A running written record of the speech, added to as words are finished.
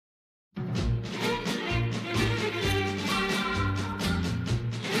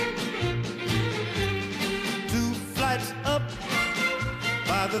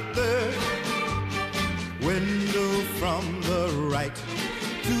the third window from the right.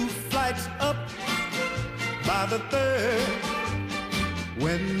 2 flights up by the third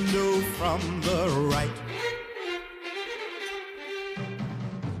window from the right.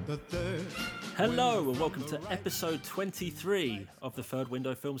 The third. Hello and welcome to episode 23 of the Third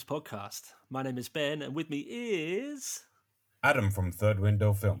Window Films podcast. My name is Ben and with me is... Adam from Third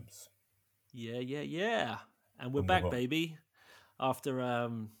Window Films. Yeah. And we're back, baby, after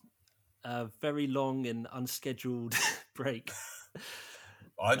a very long and unscheduled break.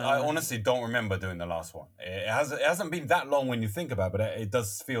 I honestly don't remember doing the last one. It hasn't been that long when you think about it, but it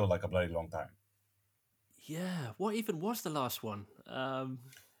does feel like a bloody long time. Yeah, what even was the last one? I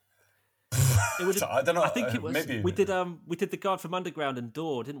don't know. I think it was. Maybe we did the Guard from Underground and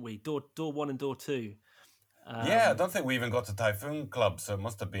Door, didn't we? Door 1 and Door 2. I don't think we even got to Typhoon Club, so it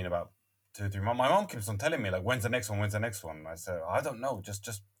must have been about 2 or 3 months. My mom keeps on telling me, like, when's the next one? I said, I don't know.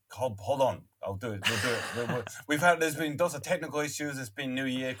 Just hold on. I'll do it. We'll do it. There's been lots of technical issues. It's been New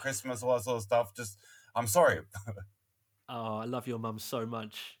Year, Christmas, all that sort of stuff. I'm sorry. Oh, I love your mum so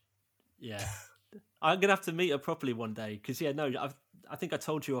much. Yeah. I'm going to have to meet her properly one day because, I think I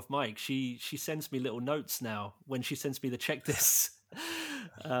told you off mic. She sends me little notes now when she sends me the checklists.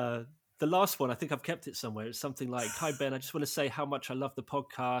 The last one, I think I've kept it somewhere. It's something like, "Hi, Ben, I just want to say how much I love the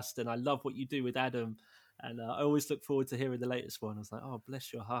podcast and I love what you do with Adam. And I always look forward to hearing the latest one." I was like, oh,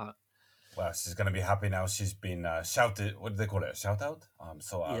 bless your heart. Well, she's going to be happy now. She's been shouted. What do they call it? A shout out? I'm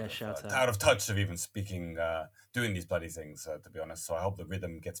so out of touch of even speaking, doing these bloody things, to be honest. So I hope the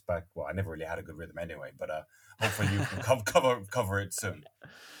rhythm gets back. Well, I never really had a good rhythm anyway, but hopefully you can cover it soon.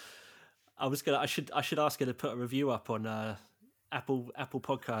 I should ask her to put a review up on Apple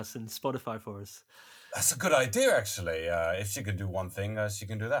Podcasts and Spotify for us. That's a good idea, actually. If she can do one thing, she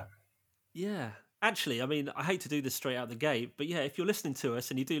can do that. Yeah. Actually, I mean, I hate to do this straight out the gate, but yeah, if you're listening to us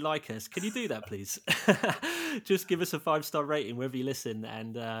and you do like us, can you do that, please? Just give us a 5-star rating wherever you listen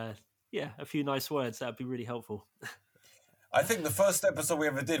and, a few nice words. That would be really helpful. I think the first episode we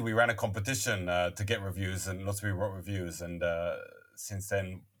ever did, we ran a competition to get reviews and lots of people wrote reviews. And since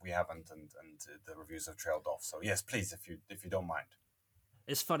then, we haven't and the reviews have trailed off. So yes, please, if you don't mind.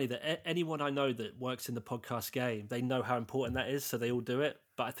 It's funny that anyone I know that works in the podcast game, they know how important that is, so they all do it.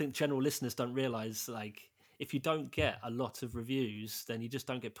 But I think general listeners don't realise, like, if you don't get a lot of reviews, then you just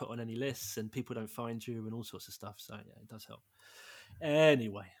don't get put on any lists and people don't find you and all sorts of stuff. So, yeah, it does help.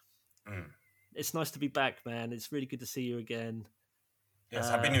 Anyway, It's nice to be back, man. It's really good to see you again. Yes,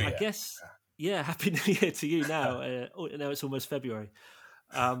 Happy New Year. I guess, yeah, Happy New Year to you now. Now it's almost February.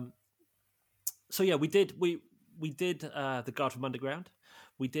 So, yeah, we did The Guard from Underground.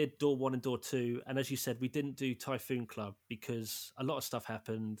 We did Door 1 and Door 2. And as you said, we didn't do Typhoon Club because a lot of stuff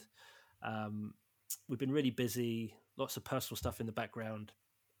happened. We've been really busy, lots of personal stuff in the background.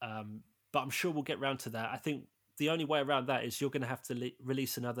 But I'm sure we'll get round to that. I think the only way around that is you're going to have to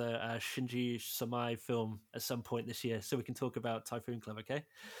release another Shinji Samai film at some point this year so we can talk about Typhoon Club, okay?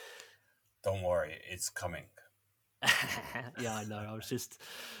 Don't worry, it's coming. Yeah, I know. I was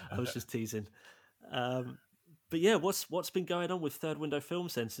just teasing. But yeah, what's been going on with Third Window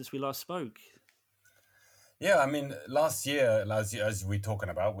Films then since we last spoke? Yeah, I mean, last year, as we're talking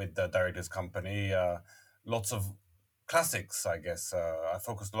about with the Directors Company, lots of classics, I guess. I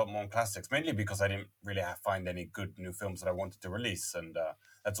focused a lot more on classics, mainly because I didn't really find any good new films that I wanted to release. And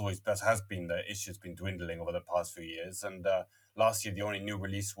that has been the issue. It's been dwindling over the past few years. And last year, the only new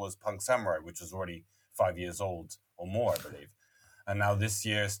release was Punk Samurai, which was already 5 years old or more, I believe. And now this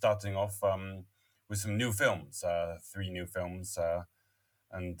year, starting off... with some new films, 3 new films,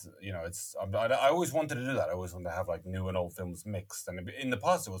 and I always wanted to do that. I always wanted to have like new and old films mixed. And in the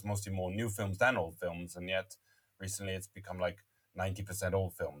past, it was mostly more new films than old films, and yet recently it's become like 90%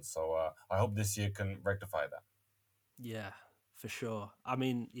 old films. So I hope this year can rectify that. Yeah, for sure. I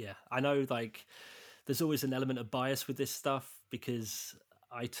mean, yeah, I know like there's always an element of bias with this stuff because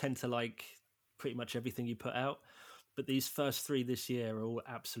I tend to like pretty much everything you put out. But these first 3 this year are all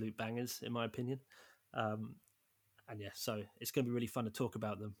absolute bangers, in my opinion. And yeah, so it's going to be really fun to talk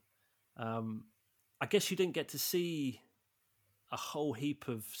about them. I guess you didn't get to see a whole heap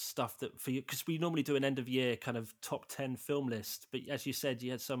of stuff that for you, because we normally do an end of year kind of top 10 film list. But as you said,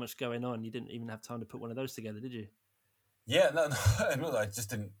 you had so much going on, you didn't even have time to put one of those together, did you? Yeah, no, I just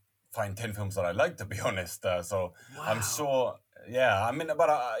didn't find 10 films that I liked, to be honest. So wow. I'm sure, yeah, I mean,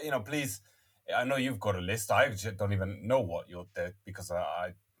 but, please... I know you've got a list. I actually don't even know what you're there because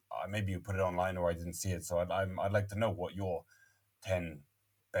I maybe you put it online or I didn't see it. So I'd like to know what your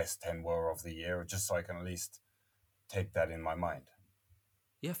best 10 were of the year, just so I can at least take that in my mind.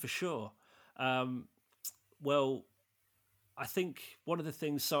 Yeah, for sure. Well, I think one of the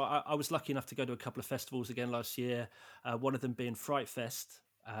things. So I was lucky enough to go to a couple of festivals again last year. One of them being Fright Fest,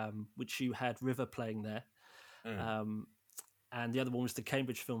 which you had River playing there, Mm. um, and the other one was the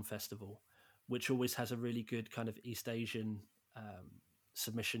Cambridge Film Festival, which always has a really good kind of East Asian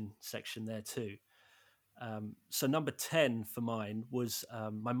submission section there too. So number 10 for mine was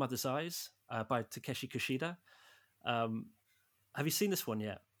My Mother's Eyes by Takeshi Kushida. Have you seen this one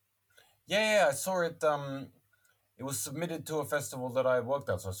yet? Yeah, I saw it. It was submitted to a festival that I worked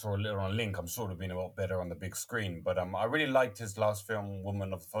at, so I saw a little on a link. I'm sure it would have been a lot better on the big screen. But I really liked his last film,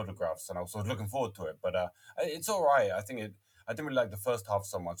 Woman of Photographs, and I was looking forward to it. But it's all right. I think I didn't really like the first half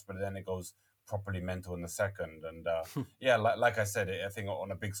so much, but then it goes properly mental in the second. And yeah, like I said, I think on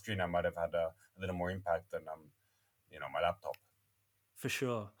a big screen I might have had a little more impact than my laptop. For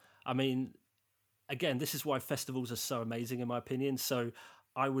sure. I mean, again, this is why festivals are so amazing, in my opinion. So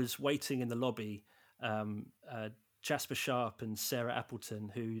I was waiting in the lobby. Jasper Sharp and Sarah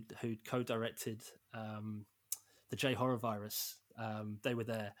Appleton, who co-directed the J Horror Virus, they were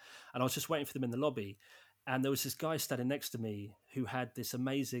there, and I was just waiting for them in the lobby. And there was this guy standing next to me who had this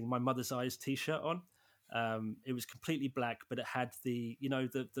amazing My Mother's Eyes T-shirt on. It was completely black, but it had the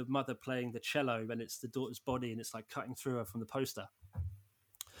mother playing the cello, and it's the daughter's body, and it's like cutting through her from the poster.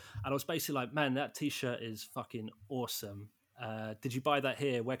 And I was basically like, man, that T-shirt is fucking awesome. Did you buy that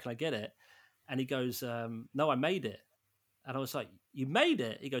here? Where can I get it? And he goes, no, I made it. And I was like, you made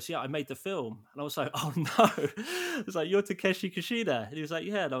it? He goes, yeah, I made the film. And I was like, oh no. I was like, you're Takeshi Kushida. And he was like,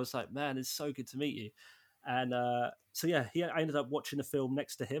 yeah. And I was like, man, it's so good to meet you. And so, yeah, I ended up watching the film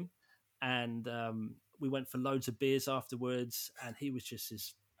next to him. And we went for loads of beers afterwards. And he was just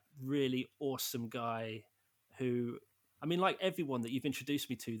this really awesome guy who, I mean, like everyone that you've introduced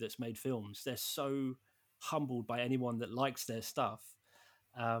me to that's made films, they're so humbled by anyone that likes their stuff.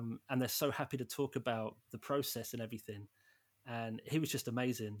 And they're so happy to talk about the process and everything. And he was just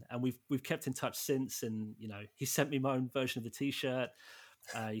amazing. And we've kept in touch since. And he sent me my own version of the T-shirt.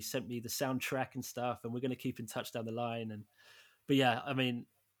 He sent me the soundtrack and stuff. And we're going to keep in touch down the line. But yeah, I mean,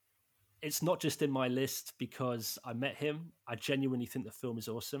 it's not just in my list because I met him. I genuinely think the film is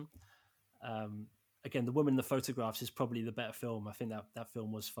awesome. Again, The Woman in the Photographs is probably the better film. I think that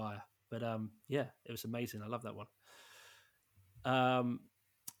film was fire. But yeah, it was amazing. I love that one.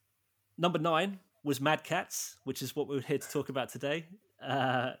 Number 9 was Mad Cats, which is what we're here to talk about today.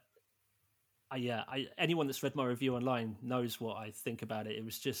 Anyone that's read my review online knows what I think about it. It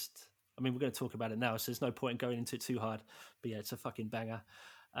was just, I mean, we're going to talk about it now, so there's no point in going into it too hard. But yeah, it's a fucking banger.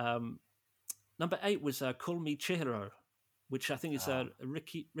 Number 8 was Call Me Chihiro, which I think is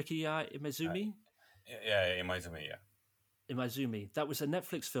Rikiya Imezumi. Yeah, Imezumi, yeah. Imezumi. That was a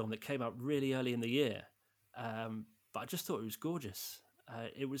Netflix film that came out really early in the year. But I just thought it was gorgeous.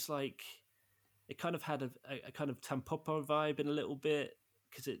 It was like, it kind of had a kind of Tampopo vibe in a little bit,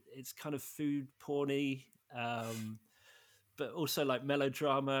 because it's kind of food porny, but also like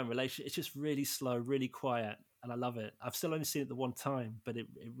melodrama and relation. It's just really slow, really quiet, and I love it. I've still only seen it the one time, but it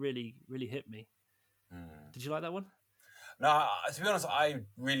really, really hit me. Did you like that one? No, to be honest, I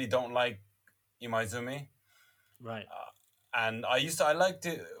really don't like Imezumi. Right. And I liked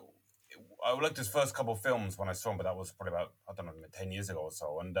it. I liked his first couple of films when I saw him, but that was probably about, I don't know, 10 years ago or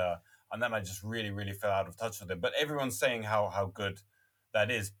so. And then I just really, really fell out of touch with it. But everyone's saying how good that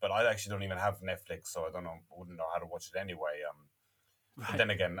is, but I actually don't even have Netflix, so I wouldn't know how to watch it anyway. Right. But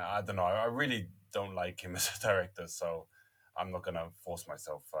then again, I don't know. I really don't like him as a director, so I'm not going to force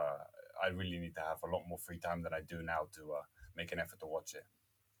myself. I really need to have a lot more free time than I do now to make an effort to watch it.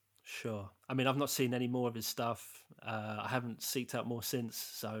 Sure. I mean, I've not seen any more of his stuff. I haven't seeked out more since,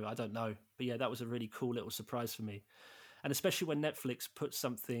 so I don't know. But yeah, that was a really cool little surprise for me. And especially when Netflix puts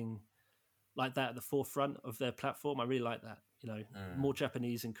something like that at the forefront of their platform, I really like that. More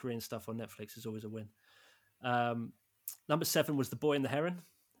Japanese and Korean stuff on Netflix is always a win. Number 7 was The Boy and the Heron,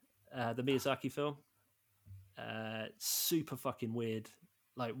 the Miyazaki film. Super fucking weird.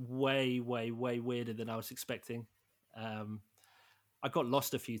 Like way, way, way weirder than I was expecting. I got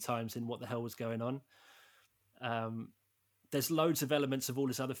lost a few times in what the hell was going on. There's loads of elements of all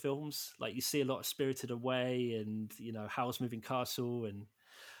his other films. Like you see a lot of Spirited Away and, Howl's Moving Castle and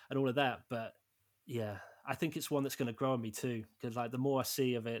all of that. But yeah, I think it's one that's going to grow on me too. Because like the more I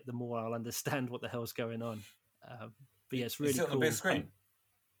see of it, the more I'll understand what the hell's going on. But yeah, it's really cool. On the big screen?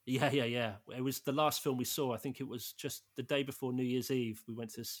 Yeah. It was the last film we saw. I think it was just the day before New Year's Eve. We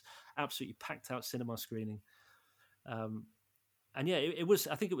went to this absolutely packed out cinema screening. And yeah, it was,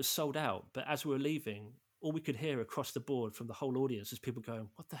 I think it was sold out. But as we were leaving, all we could hear across the board from the whole audience was people going,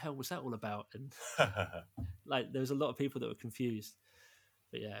 what the hell was that all about? And like, there was a lot of people that were confused.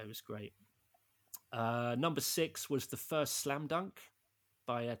 But yeah, it was great. Number 6 was the first Slam Dunk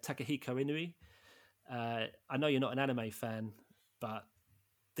by Takahiko Inui. I know you're not an anime fan, but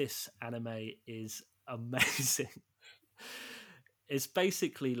this anime is amazing. It's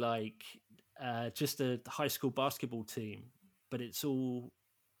basically like just a high school basketball team, but it's all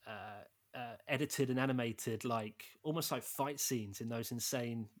edited and animated, like almost like fight scenes in those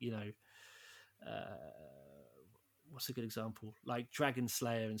insane, what's a good example? Like Dragon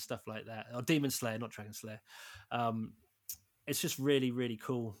Slayer and stuff like that, or Demon Slayer, not Dragon Slayer. It's just really, really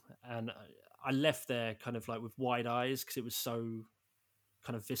cool. And I left there kind of like with wide eyes because it was so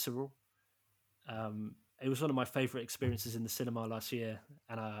kind of visceral. It was one of my favorite experiences in the cinema last year,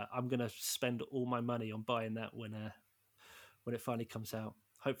 and I'm going to spend all my money on buying that when it finally comes out.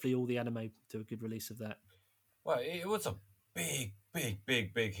 Hopefully, all the anime do a good release of that. Well, it was a big, big,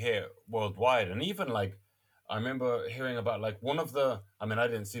 big, big hit worldwide, and even like I remember hearing about like one of the. I mean, I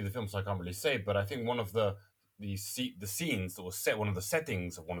didn't see the film, so I can't really say, but I think one of the scenes that was set, one of the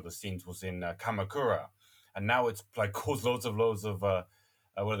settings of one of the scenes was in Kamakura, and now it's like caused loads of what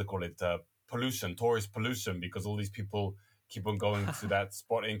do they call it? Pollution, tourist pollution, because all these people keep on going to that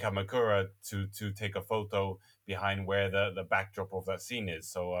spot in Kamakura to take a photo behind where the backdrop of that scene is.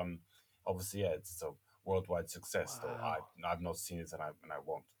 So obviously, yeah, it's a worldwide success. Wow. Though I've not seen it, and I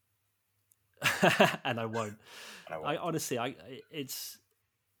won't. And I won't. And I won't. I honestly, it's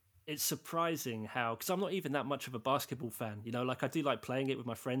surprising how, because I'm not even that much of a basketball fan. Like I do like playing it with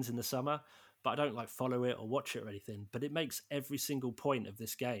my friends in the summer, but I don't like follow it or watch it or anything. But it makes every single point of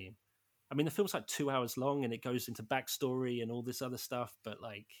this game. I mean, the film's like 2 hours long and it goes into backstory and all this other stuff, but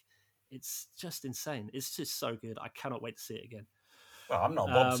like, it's just insane. It's just so good. I cannot wait to see it again. Well, I'm not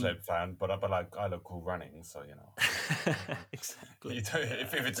a bobsled fan, but like I love cool running, so Exactly.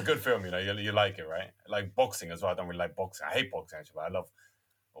 If it's a good film, you like it, right? Like boxing as well. I don't really like boxing. I hate boxing actually, but I love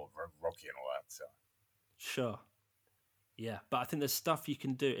Rocky and all that. So sure. Yeah, but I think there's stuff you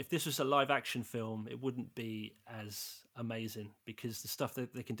can do. If this was a live action film, it wouldn't be as amazing because the stuff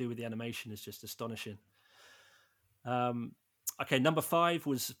that they can do with the animation is just astonishing. Okay, number 5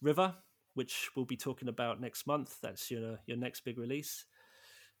 was River, which we'll be talking about next month. That's your next big release.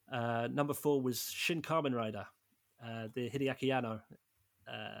 Number 4 was Shin Kamen Rider, the Hideaki Anno.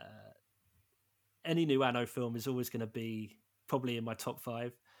 Any new Anno film is always going to be probably in my top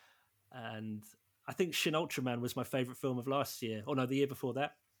 5. And I think Shin Ultraman was my favorite film of last year, or no, the year before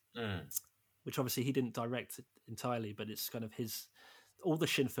that. Which obviously he didn't direct entirely, but it's kind of all the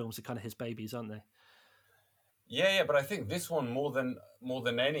Shin films are kind of his babies, aren't they? Yeah, but I think this one more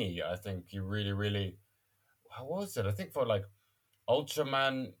than any, I think he really, really. How was it? I think for like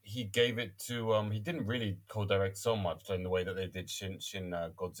Ultraman, he gave it to he didn't really co-direct so much in the way that they did Shin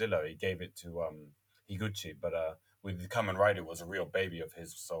Godzilla. He gave it to Higuchi, but with Kamen Rider, it was a real baby of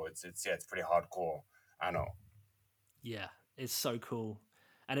his. So it's pretty hardcore. I know. Yeah, it's so cool,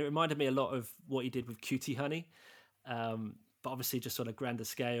 and it reminded me a lot of what he did with Cutie Honey, but obviously just on a grander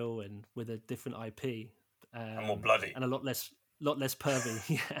scale and with a different IP. And more bloody. And a lot less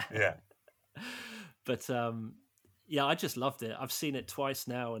pervy. Yeah. But yeah, I just loved it. I've seen it twice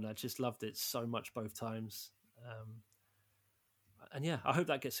now, and I just loved it so much both times. And yeah, I hope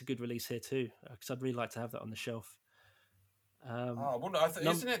that gets a good release here too, because I'd really like to have that on the shelf.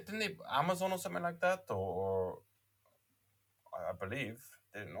 Isn't it? Didn't it Amazon or something like that, or I believe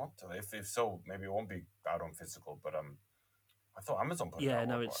did it not? If so, maybe it won't be out on physical. But I thought Amazon put it out. Yeah,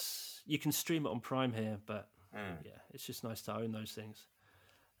 no, you can stream it on Prime here, but yeah, it's just nice to own those things.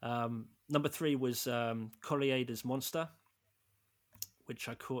 Number 3 was Koreeda's Monster, which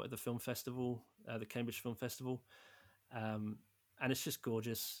I caught at the film festival, the Cambridge Film Festival, and it's just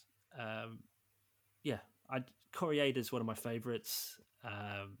gorgeous. Yeah, Koreeda's one of my favorites.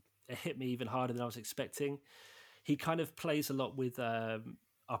 It hit me even harder than I was expecting. He kind of plays a lot with our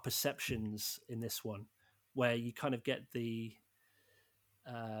perceptions in this one, where you kind of get the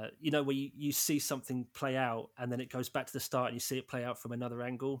where you see something play out and then it goes back to the start and you see it play out from another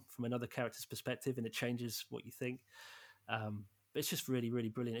angle, from another character's perspective, and it changes what you think. But it's just really, really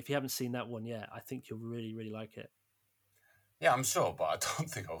brilliant. If you haven't seen that one yet, I think you'll really, really like it. Yeah, I'm sure, but I don't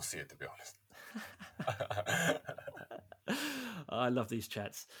think I'll see it, to be honest. I love these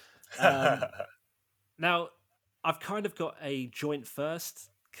chats. Now, I've kind of got a joint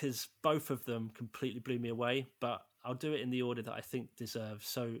first because both of them completely blew me away, but I'll do it in the order that I think deserves.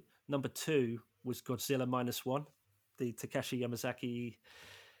 So number 2 was Godzilla -1, the Takashi Yamazaki,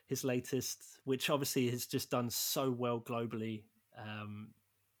 his latest, which obviously has just done so well globally.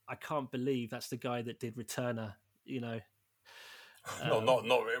 I can't believe that's the guy that did Returner, No,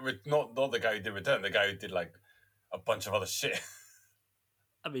 not the guy who did Return. The guy who did like a bunch of other shit.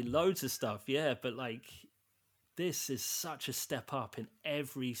 I mean, loads of stuff, yeah, but like this is such a step up in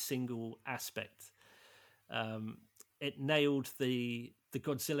every single aspect. Um, it nailed the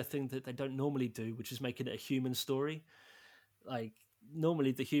Godzilla thing that they don't normally do, which is making it a human story. Like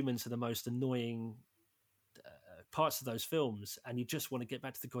normally, the humans are the most annoying parts of those films, and you just want to get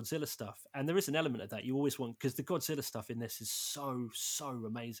back to the Godzilla stuff. And there is an element of that you always want, because the Godzilla stuff in this is so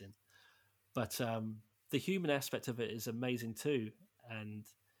amazing. But the human aspect of it is amazing too. And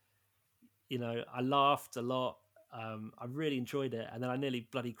you know, I laughed a lot. I really enjoyed it, and then I nearly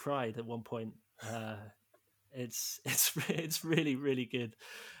bloody cried at one point. It's really good,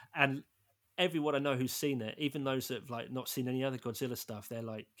 and everyone I know who's seen it, even those that have like not seen any other Godzilla stuff, they're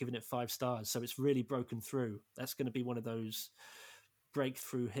like giving it 5 stars. So it's really broken through. That's going to be one of those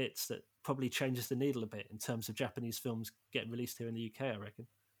breakthrough hits that probably changes the needle a bit in terms of Japanese films getting released here in the UK, I reckon.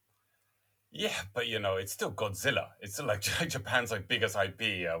 Yeah, but you know, it's still Godzilla. It's still like Japan's like biggest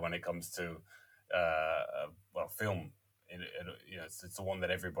IP when it comes to film. You know, it's the one that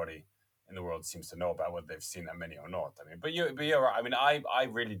everybody in the world seems to know about, whether they've seen that many or not. I mean, but you're right. I mean, I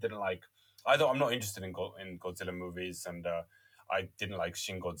really didn't like. I'm not interested in Godzilla movies, and I didn't like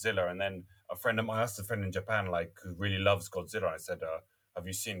Shin Godzilla. And then I asked a friend in Japan, like, who really loves Godzilla. And I said, "Have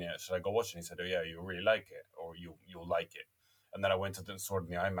you seen it? Should I go watch it?" And he said, "Oh yeah, you'll really like it, or you'll like it." And then I went to saw it in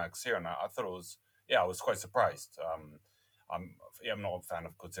the IMAX here, and I thought it was, I was quite surprised. I'm not a fan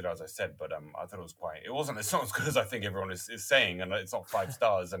of Godzilla, as I said, but I thought it's not as good as I think everyone is saying, and it's not 5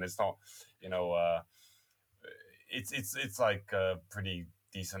 stars, and it's not, you know, it's like a pretty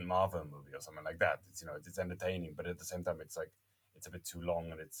decent Marvel movie or something like that. It's, you know, it's entertaining, but at the same time, it's like, it's a bit too long,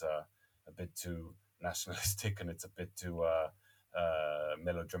 and it's a bit too nationalistic, and it's a bit too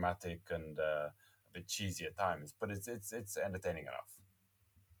melodramatic, and a bit cheesy at times, but it's entertaining enough.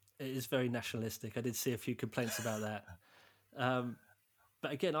 It is very nationalistic. I did see a few complaints about that.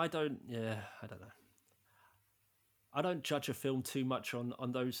 But again, I don't know. I don't judge a film too much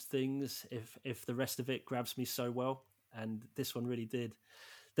on those things if the rest of it grabs me so well, and this one really did.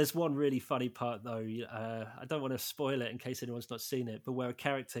 There's one really funny part though. I don't want to spoil it in case anyone's not seen it, but where a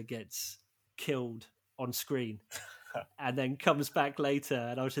character gets killed on screen and then comes back later,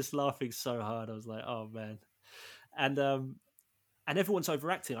 and I was just laughing so hard. I was like, "Oh man!" And everyone's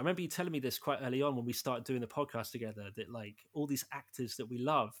overacting. I remember you telling me this quite early on when we started doing the podcast together, that like all these actors that we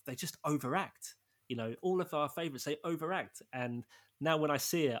love, they just overact. You know, all of our favorites, they overact. And now when I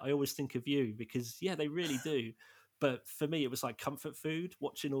see it, I always think of you, because yeah, they really do. But for me, it was like comfort food,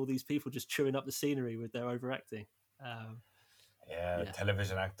 watching all these people just chewing up the scenery with their overacting.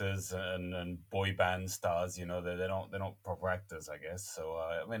 Television actors and boy band stars, you know, they're not proper actors, I guess. So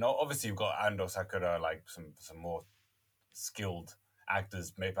I mean, obviously you've got Ando Sakura, like some more skilled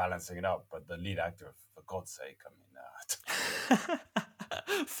actors may balancing it up, but the lead actor, for God's sake, I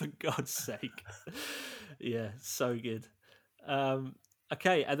mean, for God's sake, yeah, so good.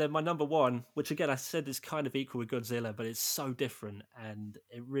 Okay, and then my number one, which again I said is kind of equal with Godzilla, but it's so different, and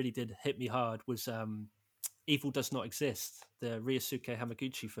it really did hit me hard, was Evil Does Not Exist, the Ryosuke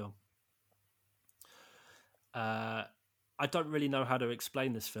Hamaguchi film. I don't really know how to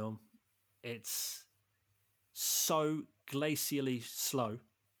explain this film. It's so glacially slow.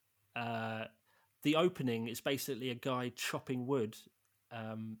 The opening is basically a guy chopping wood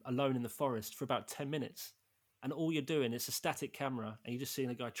alone in the forest for about 10 minutes. And all you're doing is a static camera, and you're just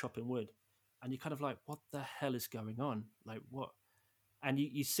seeing a guy chopping wood. And you're kind of like, what the hell is going on? Like, what? And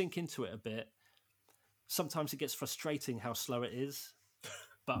you sink into it a bit. Sometimes it gets frustrating how slow it is.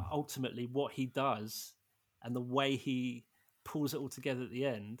 But ultimately, what he does and the way he pulls it all together at the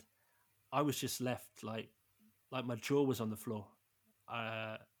end, I was just left like my jaw was on the floor.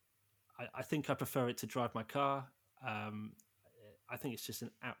 I think I prefer it to Drive My Car. I think it's just an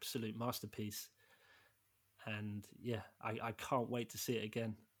absolute masterpiece. And yeah, I can't wait to see it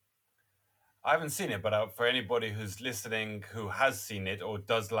again. I haven't seen it, but for anybody who's listening who has seen it or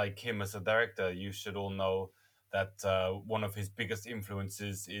does like him as a director, you should all know that one of his biggest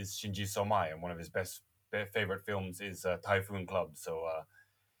influences is Shinji Somai, and one of his favorite films is Typhoon Club. So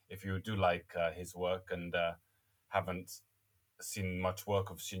if you do like his work and haven't seen much work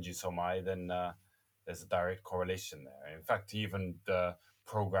of Shinji Somai, then there's a direct correlation there. In fact, he even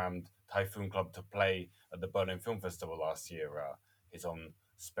programmed Typhoon Club to play at the Berlin Film Festival last year, his own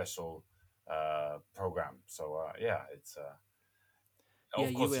special program. So it's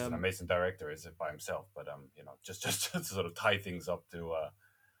of course he's an amazing director, is it by himself? But you know, just to sort of tie things up to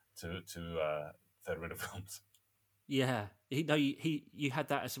Third Winter Films. Yeah, you had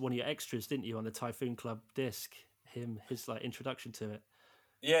that as one of your extras, didn't you, on the Typhoon Club disc? His like introduction to it.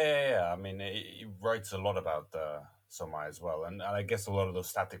 Yeah. I mean, he writes a lot about Somai as well, and I guess a lot of those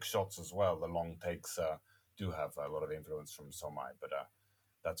static shots as well, the long takes, do have a lot of influence from Somai, but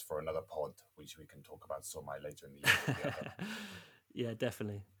that's for another pod, which we can talk about Somai later in the year with the other. Yeah,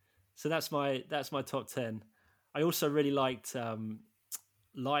 definitely. So that's my top 10. I also really liked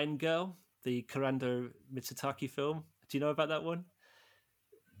Lion Girl, the Kurando Mitsutaki film. Do you know about that one?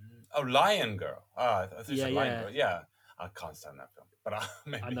 Oh, Lion Girl. I thought you Yeah, said Lion yeah. Girl. Yeah, I can't stand that film, but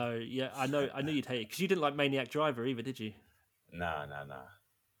maybe. I know. Yeah, I know. I knew you'd hate it because you didn't like Maniac Driver either, did you? Nah.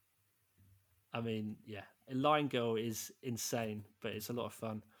 I mean, yeah, Lion Girl is insane, but it's a lot of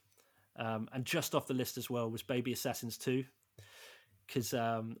fun. And just off the list as well was Baby Assassins 2, because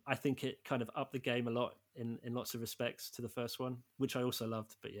I think it kind of upped the game a lot in lots of respects to the first one, which I also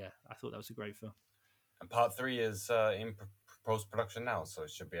loved. But yeah, I thought that was a great film. And part 3 is in post-production now, so it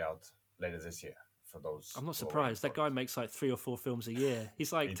should be out later this year for those. I'm not surprised. That guy makes like 3 or 4 films a year.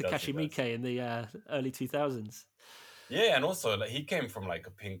 He's like Takashi Miike in the early 2000s. Yeah, and also like, he came from like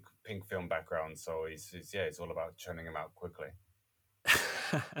a pink film background, so he's all about churning them out quickly.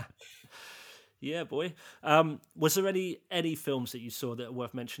 Yeah, boy. Was there any films that you saw that are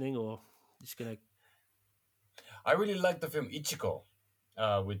worth mentioning, or just gonna? I really liked the film Ichiko,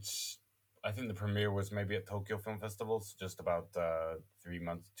 which I think the premiere was maybe at Tokyo Film Festival, so just about 3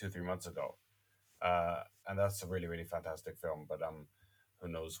 months ago, and that's a really, really fantastic film. But who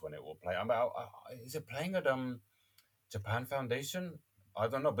knows when it will play? Is it playing at Japan Foundation? I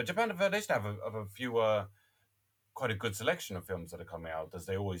don't know, but Japan Foundation have a few quite a good selection of films that are coming out, as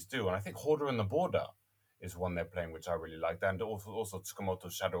they always do. And I think Hoarder and the Border is one they're playing, which I really liked, and also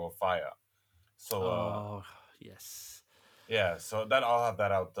Tsukamoto's Shadow of Fire. So, yes, yeah. So that I'll have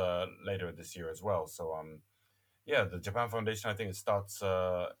that out later this year as well. So, yeah, the Japan Foundation, I think it starts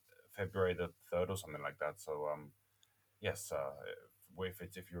February the 3rd or something like that. So, yes,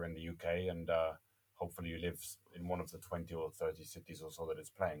 if you're in the UK and hopefully you live in one of the 20 or 30 cities or so that it's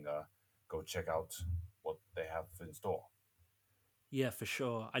playing, go check out what they have in store. Yeah, for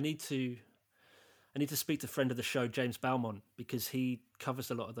sure. I need to speak to a friend of the show, James Balmont, because he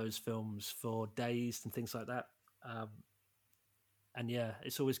covers a lot of those films for Dazed and things like that. And yeah,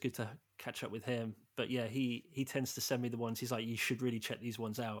 it's always good to catch up with him. But yeah, he tends to send me the ones. He's like, you should really check these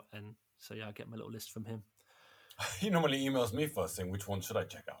ones out. And so yeah, I get my little list from him. He normally emails me first saying, which one should I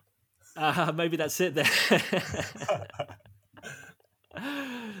check out? Maybe that's it then.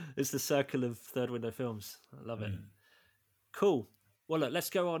 It's the circle of Third Window Films. I love it. Cool. Well, look, let's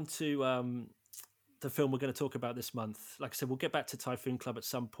go on to the film we're going to talk about this month. Like I said, we'll get back to Typhoon Club at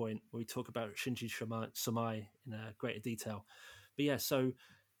some point where we talk about Shinji Somai in greater detail. But yeah, so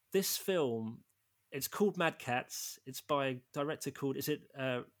this film, it's called Mad Cats. It's by a director called, is it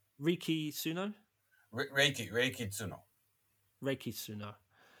Reiki Tsuno? Reiki Tsuno. Reiki Tsuno.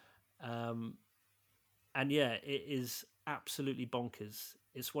 And yeah, it is absolutely bonkers.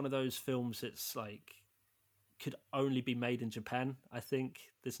 It's one of those films that's like could only be made in Japan. I think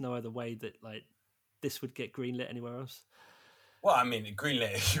there's no other way that like this would get greenlit anywhere else. Well, I mean,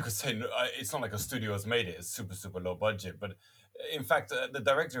 greenlit, you could say it's not like a studio has made it. It's super, super low budget. But in fact, the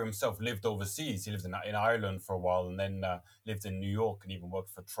director himself lived overseas. He lived in Ireland for a while and then lived in New York and even worked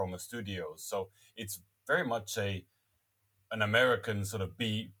for Troma Studios. So it's very much an American sort of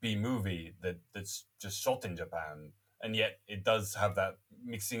B movie that's just shot in Japan. And yet it does have that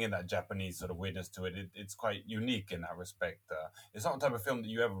mixing in that Japanese sort of weirdness to it. It's quite unique in that respect. It's not the type of film that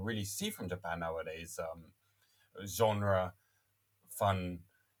you ever really see from Japan nowadays. Genre, fun,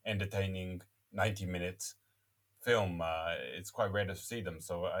 entertaining, 90-minute film. It's quite rare to see them.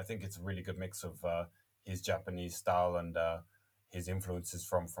 So I think it's a really good mix of his Japanese style and his influences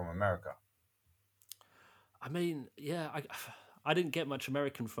from America. I mean, yeah, I didn't get much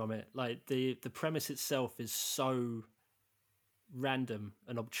American from it. Like the premise itself is so random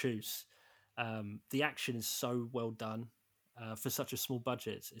and obtuse. The action is so well done for such a small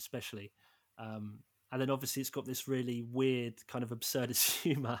budget, especially. And then obviously it's got this really weird kind of absurdist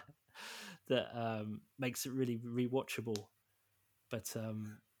humor that makes it really rewatchable. But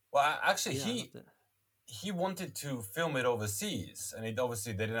well, actually, yeah, he wanted to film it overseas, and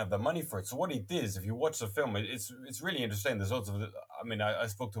obviously they didn't have the money for it. So what he did is, if you watch the film, it's really interesting. There's lots of, I mean, I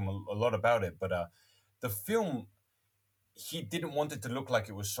spoke to him a lot about it, but the film, he didn't want it to look like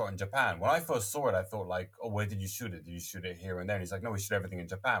it was shot in Japan. When I first saw it, I thought like, oh, where did you shoot it? Did you shoot it here and there? And he's like, no, we shoot everything in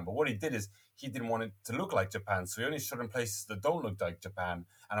Japan. But what he did is he didn't want it to look like Japan, so he only shot in places that don't look like Japan.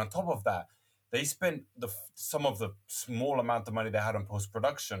 And on top of that, they spent some of the small amount of money they had on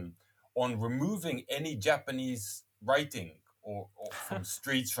post-production on removing any Japanese writing or from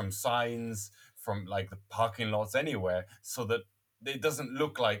streets, from signs, from like the parking lots, anywhere, so that it doesn't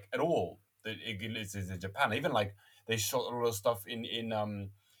look like at all that it is in Japan. Even like they shot a lot of stuff in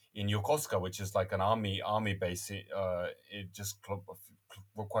Yokosuka, which is like an army base. It just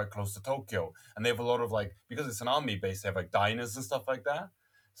quite close to Tokyo, and they have a lot of like, because it's an army base, they have like diners and stuff like that.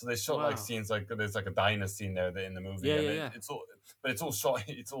 So they shot like Wow. scenes, like there's like a diner scene there in the movie, Yeah, and yeah, yeah. it's all, but it's all shot.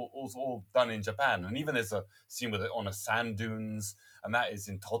 It's all done in Japan, and even there's a scene with it on a sand dunes, and that is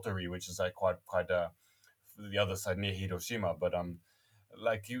in Tottori, which is like quite the other side near Hiroshima. But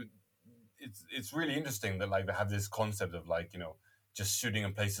like it's really interesting that like they have this concept of like, you know, just shooting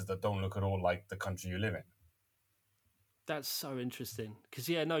in places that don't look at all like the country you live in. That's so interesting because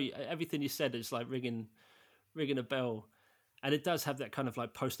yeah, no, everything you said is like ringing a bell, and it does have that kind of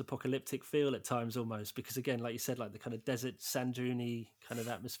like post-apocalyptic feel at times almost, because again, like you said, like the kind of desert sand dune kind of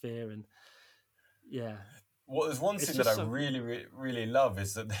atmosphere, and yeah. Well, there's one It's scene that just I so really love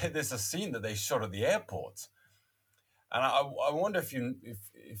is that there's a scene that they shot at the airport, and I wonder if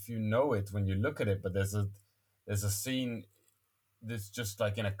you know it when you look at it, but there's a scene that's just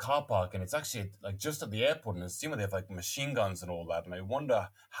like in a car park, and it's actually like just at the airport, and there's a scene where they have like machine guns and all that, and I wonder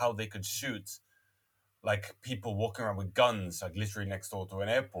how they could shoot like people walking around with guns like literally next door to an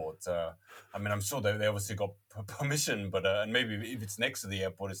airport. I mean, I'm sure they obviously got permission, but and maybe if it's next to the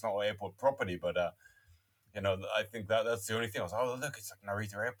airport, it's not airport property, but. You know, I think that's the only thing. I was like, oh, look, it's like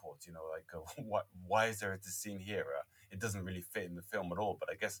Narita Airport. You know, like, why is there this scene here? It doesn't really fit in the film at all, but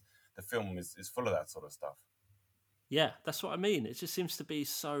I guess the film is full of that sort of stuff. yeah, that's what I mean. It just seems to be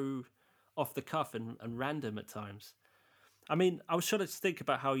so off the cuff and random at times. I mean, I was trying to think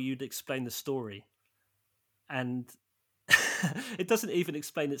about how you'd explain the story, and it doesn't even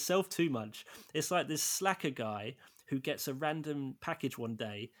explain itself too much. It's like this slacker guy who gets a random package one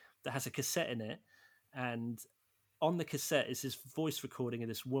day that has a cassette in it, and on the cassette is this voice recording of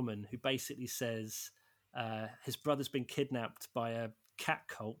this woman who basically says his brother's been kidnapped by a cat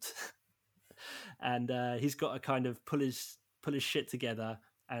cult, and he's got to kind of pull his shit together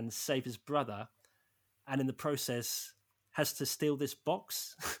and save his brother, and in the process has to steal this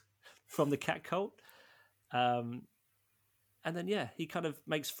box from the cat cult. And then yeah, he kind of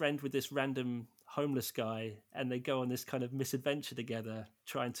makes friend with this random homeless guy, and they go on this kind of misadventure together,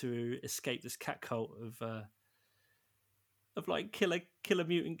 trying to escape this cat cult of like killer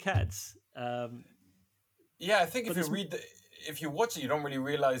mutant cats. Yeah, I think if you watch it, you don't really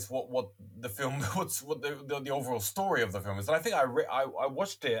realize what the film, what the overall story of the film is. And I think I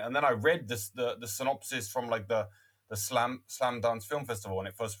watched it, and then I read the synopsis from like the Slam Dance Film Festival when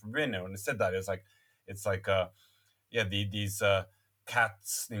it first premiered, and it said that it's like these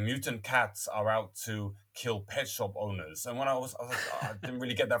cats, the mutant cats, are out to kill pet shop owners. And when I was like, oh, I didn't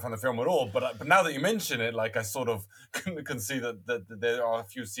really get that from the film at all. But now that you mention it, like I sort of can see that there are a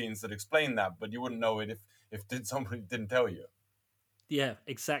few scenes that explain that, but you wouldn't know it if somebody didn't tell you. Yeah,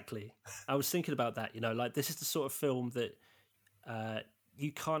 exactly. I was thinking about that. You know, like this is the sort of film that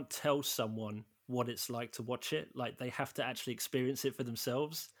you can't tell someone what it's like to watch it. Like they have to actually experience it for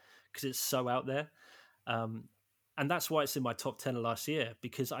themselves because it's so out there. And that's why it's in my top 10 of last year,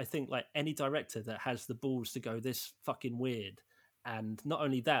 because I think like any director that has the balls to go this fucking weird, and not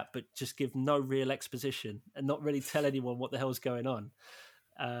only that, but just give no real exposition and not really tell anyone what the hell's going on.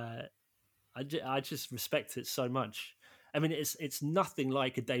 I just respect it so much. I mean, it's nothing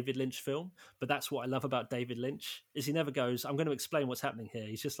like a David Lynch film, but that's what I love about David Lynch is he never goes, I'm going to explain what's happening here.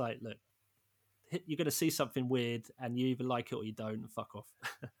 He's just like, look, you're going to see something weird and you either like it or you don't, and fuck off.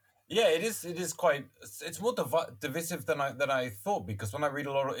 Yeah, it is quite. It's more divisive than I thought, because when I read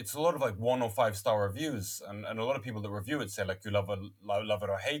it's a lot of like 1 or 5 star reviews, and a lot of people that review it say like you love it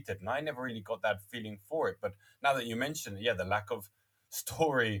or hate it, and I never really got that feeling for it. But now that you mention it, yeah, the lack of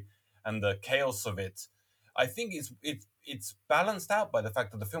story and the chaos of it, I think it's balanced out by the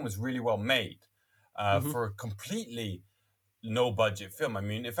fact that the film is really well made for a completely no budget film. I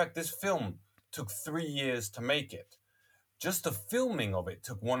mean, in fact, this film took 3 years to make it. Just the filming of it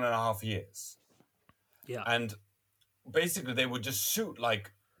took 1.5 years. Yeah. And basically they would just shoot,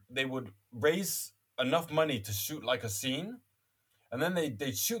 like, they would raise enough money to shoot like a scene, and then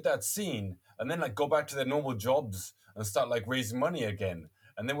they'd shoot that scene and then like go back to their normal jobs and start like raising money again.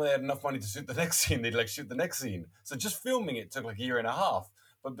 And then when they had enough money to shoot the next scene, they'd like shoot the next scene. So just filming it took like 1.5 years.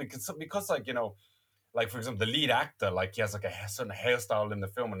 But because like, you know, like for example, the lead actor, like he has like a certain hairstyle in the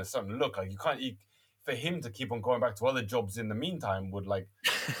film and a certain look, like you can't for him to keep on going back to other jobs in the meantime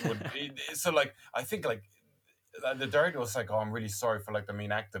so like I think like the director was like, oh, I'm really sorry for like the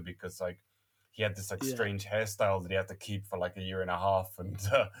main actor, because like he had this like strange hairstyle that he had to keep for like 1.5 years, and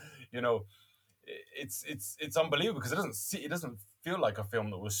you know, it's unbelievable because it doesn't feel like a film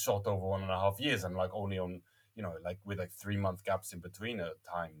that was shot over 1.5 years and like only on, you know, like with like 3-month gaps in between at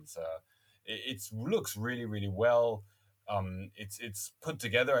times. it looks really, really well. It's put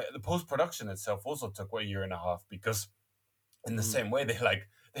together. The post production itself also took a year and a half, because in the same way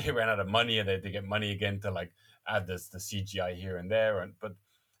they ran out of money, and they had to get money again to like add the CGI here and there,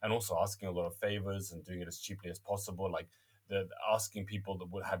 and also asking a lot of favors and doing it as cheaply as possible, like the asking people that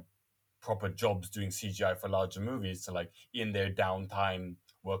would have proper jobs doing CGI for larger movies to, like, in their downtime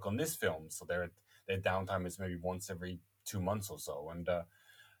work on this film. So their downtime is maybe once every 2 months or so, and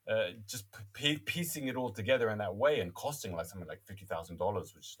just piecing it all together in that way and costing like something like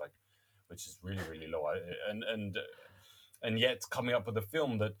 $50,000, which is really, really low. And yet coming up with a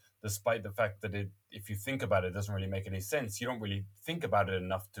film that, despite the fact that if you think about it, doesn't really make any sense, you don't really think about it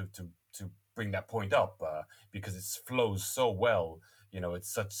enough to bring that point up, because it flows so well.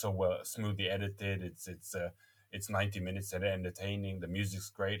 It's so well smoothly edited. It's 90 minutes and entertaining. The music's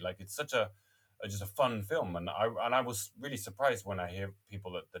great. Like, it's such just a fun film, and I was really surprised when I hear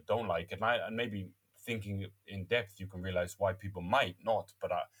people that don't like it, and maybe thinking in depth, you can realize why people might not.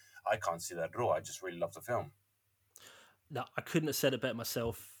 But I can't see that at all. I just really love the film. No, I couldn't have said it better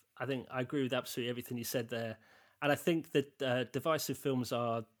myself. I think I agree with absolutely everything you said there. And I think that divisive films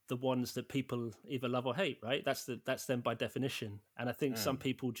are the ones that people either love or hate, right? That's them by definition. And I think some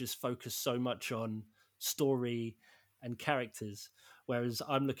people just focus so much on story and characters, whereas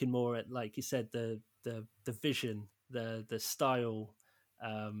I'm looking more at, like you said, the vision, the style,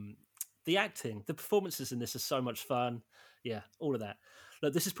 the acting, the performances in this are so much fun. Yeah, all of that.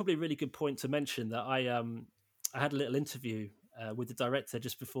 Look, this is probably a really good point to mention that I had a little interview with the director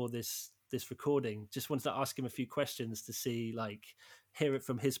just before this recording. Just wanted to ask him a few questions to see, like, hear it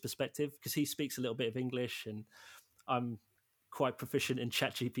from his perspective, because he speaks a little bit of English, and I'm quite proficient in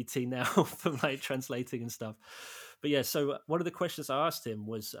ChatGPT now for like translating and stuff. But yeah, so one of the questions I asked him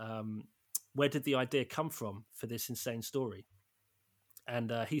was, where did the idea come from for this insane story?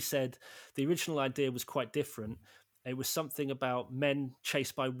 And he said the original idea was quite different. It was something about men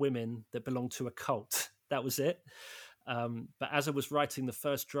chased by women that belonged to a cult. That was it. But as I was writing the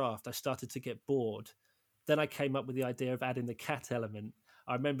first draft, I started to get bored. Then I came up with the idea of adding the cat element.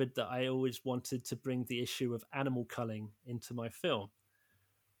 I remembered that I always wanted to bring the issue of animal culling into my film,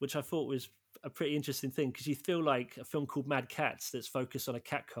 which I thought was a pretty interesting thing, because you feel like a film called Mad Cats that's focused on a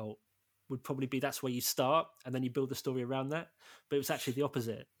cat cult would probably be that's where you start and then you build the story around that. But it was actually the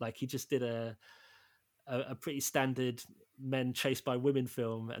opposite. Like, he just did a pretty standard men chased by women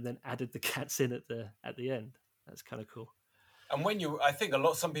film and then added the cats in at the end. That's kind of cool. And I think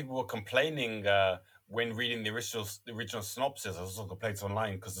some people were complaining when reading the original synopsis. I saw complaints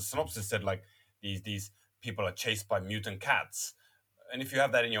online because the synopsis said, like, these people are chased by mutant cats. And if you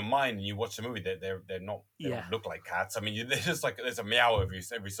have that in your mind and you watch the movie, they're not, they don't look like cats. I mean, they're just like, there's a meow every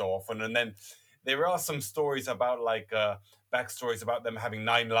so often. And then there are some stories about, like, backstories about them having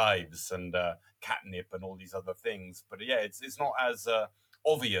 9 lives and catnip and all these other things. But yeah, it's not as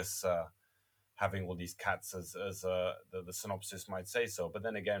obvious having all these cats as the synopsis might say so. But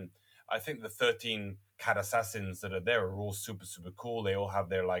then again, I think the 13 cat assassins that are there are all super, super cool. They all have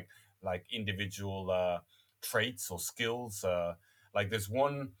their like individual traits or skills. Like, there's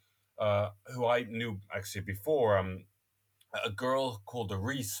one who I knew actually before, a girl called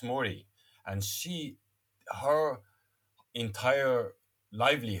Reese Morty, and her entire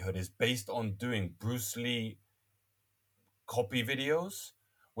livelihood is based on doing Bruce Lee copy videos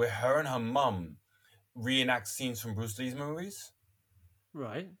where her and her mum reenact scenes from Bruce Lee's movies.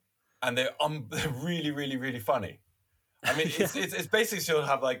 Right. And they're really, really, really funny. I mean, it's basically, she'll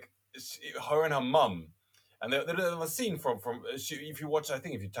have, like, her and her mum, and there's a scene from if you watch, I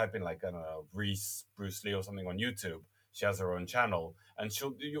think if you type in, like, I don't know, Reese Bruce Lee or something on YouTube, she has her own channel, and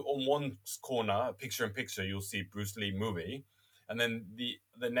she'll on one corner, picture in picture, you'll see Bruce Lee movie, and then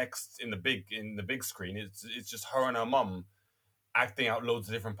the next in the big screen, it's just her and her mum acting out loads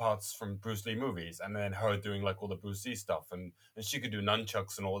of different parts from Bruce Lee movies, and then her doing, like, all the Bruce Lee stuff, and she could do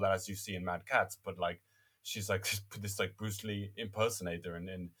nunchucks and all that, as you see in Mad Cats, but, like, she's like this like Bruce Lee impersonator,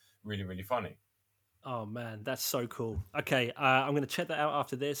 and really, really funny. Oh man, that's so cool. Okay, I'm going to check that out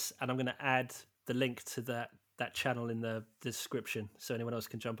after this, and I'm going to add the link to that channel in the description so anyone else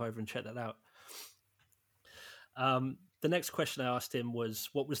can jump over and check that out. The next question I asked him was,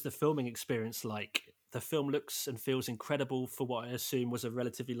 what was the filming experience like? The film looks and feels incredible for what I assume was a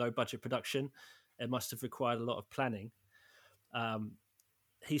relatively low budget production. It must have required a lot of planning.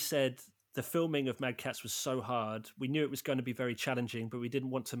 He said, the filming of Mad Cats was so hard. We knew it was going to be very challenging, but we didn't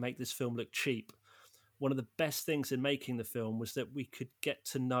want to make this film look cheap. One of the best things in making the film was that we could get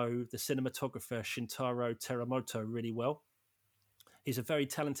to know the cinematographer Shintaro Teramoto really well. He's a very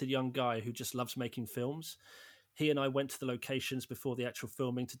talented young guy who just loves making films. He and I went to the locations before the actual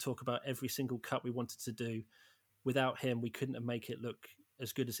filming to talk about every single cut we wanted to do. Without him, we couldn't have made it look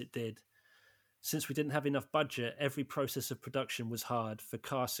as good as it did. Since we didn't have enough budget, every process of production was hard for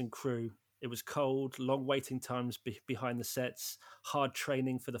cast and crew. It was cold, long waiting times behind the sets, hard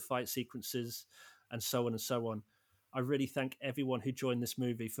training for the fight sequences, and so on and so on. I really thank everyone who joined this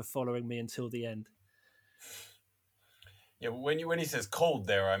movie for following me until the end. Yeah, when he says cold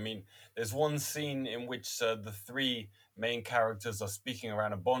there, I mean, there's one scene in which the three main characters are speaking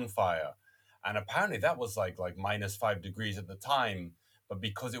around a bonfire, and apparently that was like -5 degrees at the time, but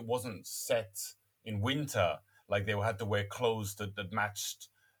because it wasn't set in winter, like they had to wear clothes that matched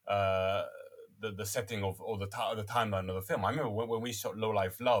the setting of or the timeline of the film. I remember when we shot Low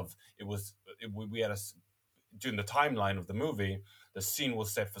Life Love, we had during the timeline of the movie, the scene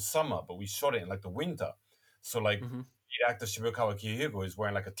was set for summer, but we shot it in like the winter, so like. Mm-hmm. The actor Shibukawa Kiyohiko is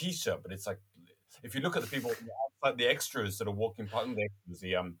wearing like a t-shirt, but it's like if you look at the people outside, the extras that are walking past the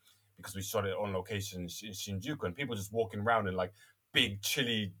extras, because we shot it on location in Shinjuku, and people just walking around in like big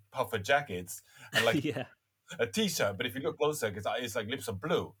chilly puffer jackets and like Yeah. a t-shirt. But if you look closer, it's like lips are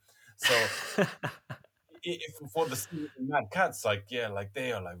blue. So for the scene in Mad Cats, like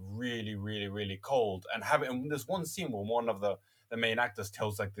they are like really, really, really cold. And there's one scene where one of the main actors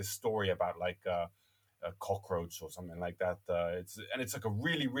tells like this story about like a cockroach or something like that. It's like a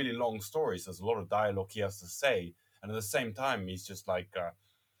really, really long story. So there's a lot of dialogue he has to say, and at the same time, he's just like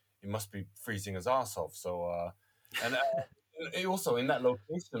he must be freezing his ass off. So and also in that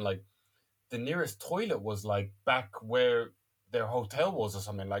location, like the nearest toilet was like back where their hotel was or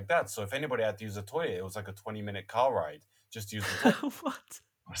something like that. So if anybody had to use a toilet, it was like a 20-minute car ride just to use the toilet. What?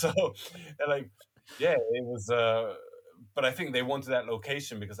 So like, yeah, it was. But I think they wanted that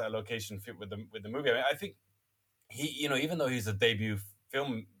location because that location fit with the movie. I mean, I think he, even though he's a debut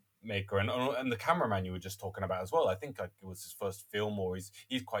filmmaker and the cameraman you were just talking about as well, I think like it was his first film, or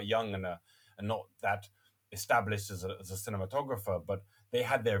he's quite young and not that established as a cinematographer. But they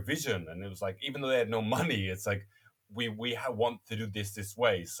had their vision, and it was like even though they had no money, it's like we want to do this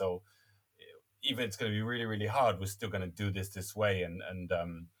way. So even it's going to be really, really hard, we're still going to do this way, and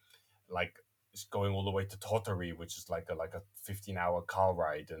like. Going all the way to Tottori, which is like a 15-hour car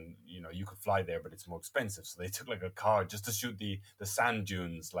ride, and you could fly there, but it's more expensive. So they took like a car just to shoot the sand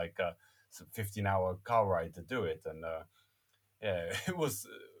dunes, like a 15-hour car ride to do it. And yeah, it was,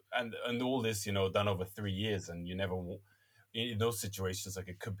 and all this done over 3 years, and you never in those situations like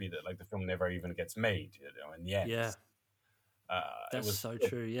it could be that like the film never even gets made. In the end, Yeah, it that's was so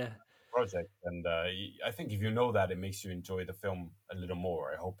true. Yeah. project, and I think if you know that, it makes you enjoy the film a little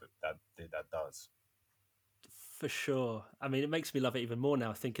more. I hope that does. For sure. I mean, it makes me love it even more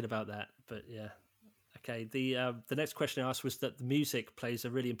now thinking about that. But yeah, okay. The next question I asked was that the music plays a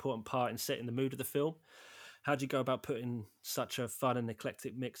really important part in setting the mood of the film. How do you go about putting such a fun and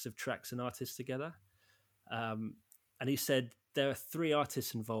eclectic mix of tracks and artists together? And he said there are 3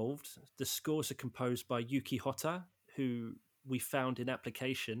 artists involved. The scores are composed by Yuki Hotta, who we found in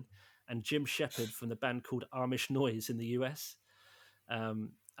Application, and Jim Shepard from the band called Amish Noise in the US.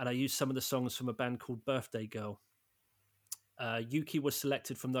 And I used some of the songs from a band called Birthday Girl. Yuki was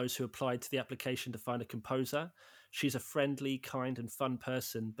selected from those who applied to the application to find a composer. She's a friendly, kind, and fun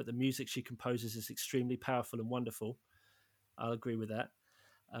person, but the music she composes is extremely powerful and wonderful. I'll agree with that.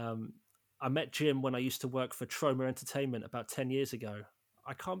 I met Jim when I used to work for Troma Entertainment about 10 years ago.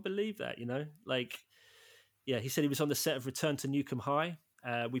 I can't believe that, Like, yeah, he said he was on the set of Return to Newcomb High.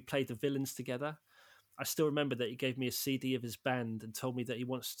 We played the villains together. I still remember that he gave me a CD of his band and told me that he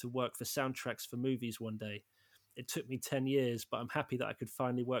wants to work for soundtracks for movies one day. It took me 10 years, but I'm happy that I could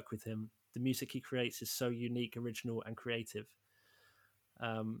finally work with him. The music he creates is so unique, original, and creative.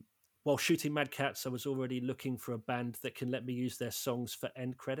 While shooting Mad Cats, I was already looking for a band that can let me use their songs for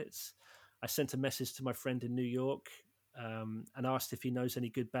end credits. I sent a message to my friend in New York and asked if he knows any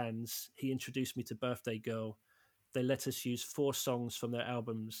good bands. He introduced me to Birthday Girl. They let us use 4 songs from their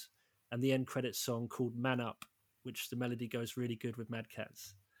albums and the end credits song called Man Up, which the melody goes really good with Mad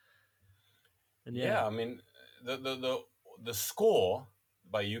Cats. And yeah, I mean, the score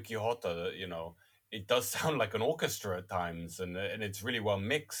by Yuki Hotta, it does sound like an orchestra at times, and it's really well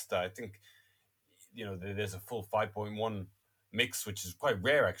mixed. I think, there's a full 5.1 mix, which is quite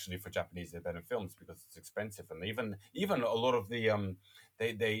rare actually for Japanese independent films because it's expensive, and even a lot of the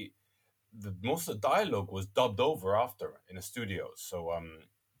most of the dialogue was dubbed over after in a studio, so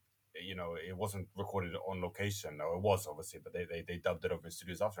it wasn't recorded on location. No, it was obviously, but they dubbed it over in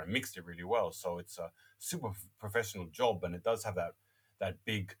studios after and mixed it really well. So it's a super professional job, and it does have that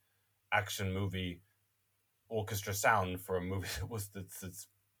big action movie orchestra sound for a movie that's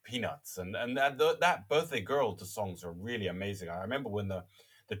peanuts, and that Birthday Girl to songs are really amazing. I remember when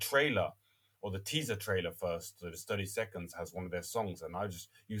the trailer or the teaser trailer first, so it's 30 seconds, has one of their songs, and I just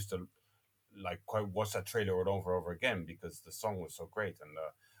used to like quite watch that trailer over and over again because the song was so great, and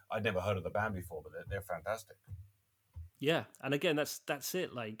I'd never heard of the band before, but they're fantastic. Yeah, and again, that's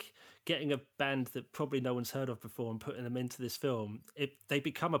it. Like getting a band that probably no one's heard of before and putting them into this film, they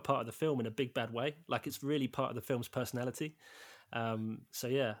become a part of the film in a big bad way. Like it's really part of the film's personality. So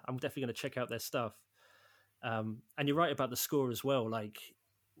yeah, I'm definitely going to check out their stuff. And you're right about the score as well. Like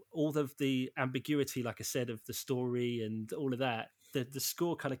all of the ambiguity, like I said, of the story and all of that. The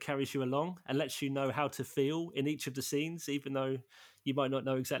score kind of carries you along and lets you know how to feel in each of the scenes, even though you might not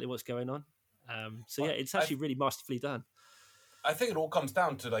know exactly what's going on. So yeah, it's actually really masterfully done. I think it all comes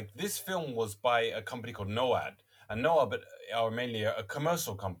down to like this film was by a company called NOAD, and NOAD are mainly a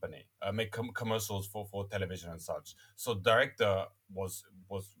commercial company, make commercials for television and such. So director was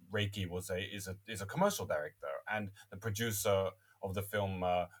Reiki is a commercial director, and the producer of the film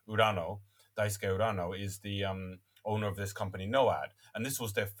Urano, Daisuke Urano, is the owner of this company NOAD, and this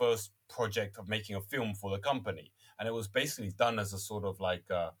was their first project of making a film for the company, and it was basically done as a sort of like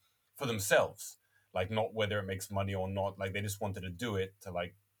for themselves, like not whether it makes money or not. Like they just wanted to do it to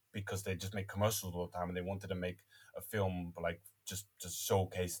like because they just make commercials all the time, and they wanted to make a film like just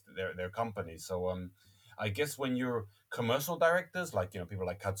showcase their company. So I guess when you're commercial directors, like people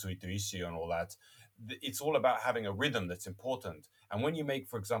like Katsuhito Ishii and all that, it's all about having a rhythm that's important. And when you make,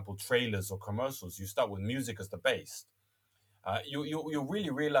 for example, trailers or commercials, you start with music as the base. You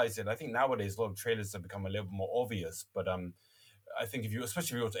really realize it. I think nowadays a lot of trailers have become a little more obvious, but I think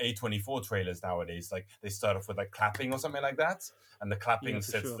especially if you watch A24 trailers nowadays, like they start off with like clapping or something like that, and the clapping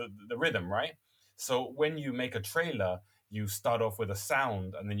sets the rhythm, right? So when you make a trailer, you start off with a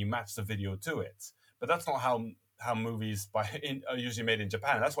sound and then you match the video to it. But that's not how movies are usually made in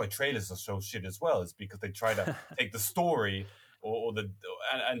Japan. That's why trailers are so shit as well. Is because they try to take the story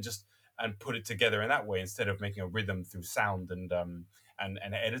and put it together in that way instead of making a rhythm through sound and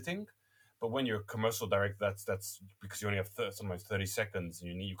editing. But when you're a commercial director, that's because you only have sometimes 30 seconds,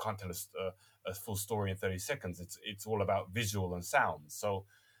 and you can't tell a full story in 30 seconds. It's all about visual and sound. So,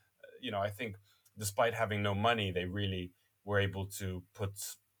 I think despite having no money, they really were able to put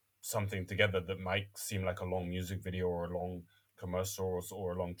something together that might seem like a long music video or a long commercial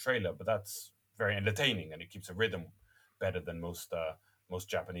or a long trailer, but that's very entertaining and it keeps a rhythm better than most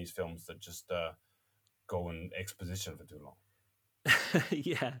Japanese films that just go in exposition for too long.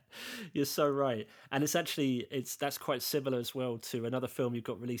 Yeah, you're so right, and that's quite similar as well to another film you've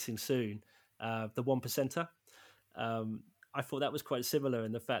got releasing soon, The One Percenter. I thought that was quite similar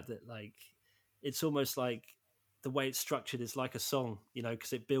in the fact that like it's almost like the way it's structured is like a song,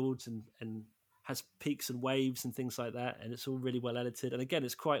 because it builds and has peaks and waves and things like that, and it's all really well edited. And again,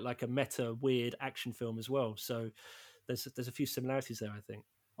 it's quite like a meta, weird action film as well. So there's a few similarities there, I think.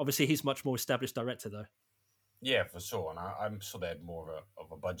 Obviously, he's much more established director though. Yeah, for sure, and I'm sure they had more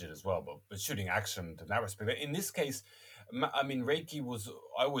of a budget as well. But shooting action in that respect, in this case, I mean, Reiki was.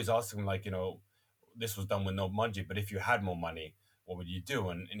 I always asked him like, this was done with no budget, but if you had more money, what would you do?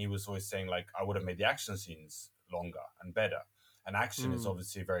 And he was always saying like, I would have made the action scenes longer and better. And action is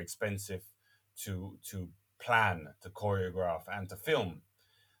obviously very expensive to plan, to choreograph, and to film.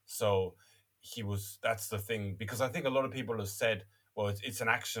 So that's the thing, because I think a lot of people have said, well, it's an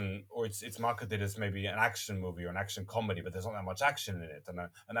action, or it's marketed as maybe an action movie or an action comedy, but there's not that much action in it,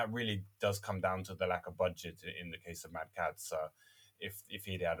 and that really does come down to the lack of budget in the case of Mad Catz. If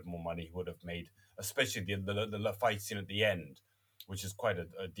he'd had more money, he would have made, especially the fight scene at the end, which is quite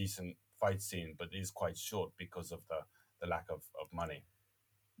a decent fight scene, but is quite short because of the lack of money.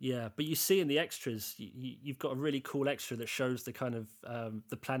 Yeah, but you see in the extras, you've got a really cool extra that shows the kind of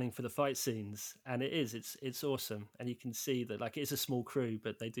the planning for the fight scenes, and it's awesome, and you can see that like it's a small crew,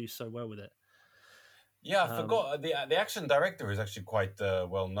 but they do so well with it. Yeah, I forgot the action director is actually quite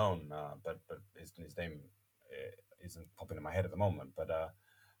well known, but his name isn't popping in my head at the moment. But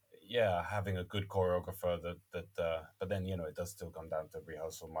yeah, having a good choreographer but then it does still come down to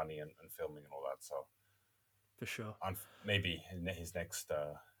rehearsal money and filming and all that. So for sure, maybe his next.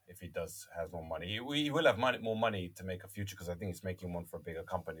 If he has more money, he will have more money to make a future, because I think he's making one for a bigger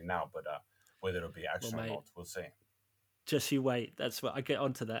company now. But whether it'll be action or not, we'll see. Just you wait. That's what I get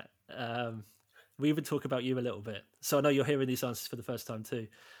onto that. We even talk about you a little bit, so I know you're hearing these answers for the first time too.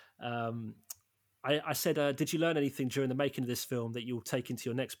 I said, did you learn anything during the making of this film that you'll take into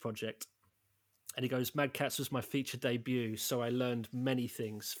your next project? And he goes, Mad Catz was my feature debut, so I learned many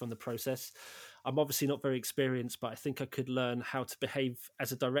things from the process. I'm obviously not very experienced, but I think I could learn how to behave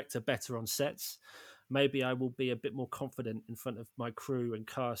as a director better on sets. maybe I will be a bit more confident in front of my crew and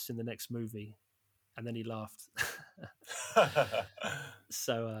cast in the next movie. And then he laughed.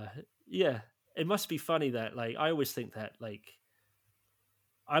 So yeah, it must be funny that like I always think that like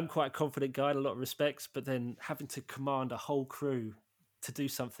I'm quite a confident guy in a lot of respects, but then having to command a whole crew to do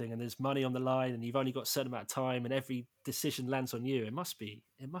something and there's money on the line and you've only got a certain amount of time and every decision lands on you, it must be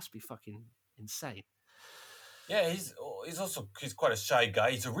fucking insane. Yeah, he's quite a shy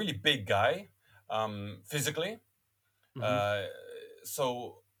guy. He's a really big guy, physically.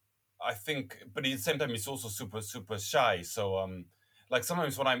 So I think, but at the same time, he's also super shy. So like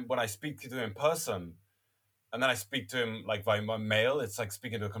sometimes when I speak to him in person, and then I speak to him like via my mail, it's like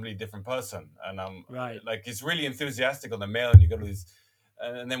speaking to a completely different person. And Right. like he's really enthusiastic on the mail, and you go to his,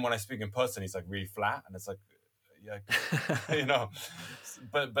 and then when I speak in person, he's like really flat, and it's like, yeah, you know.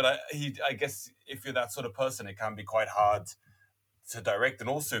 But I guess if you're that sort of person, it can be quite hard to direct, and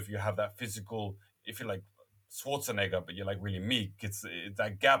also if you have that physical, if you're like Schwarzenegger, but you're like really meek,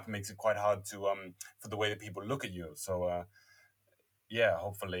 that gap makes it quite hard to for the way that people look at you. So yeah,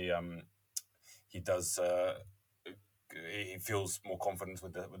 hopefully he does. He feels more confident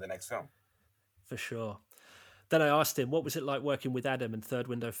with the next film. For sure. Then I asked him, what was it like working with Adam and Third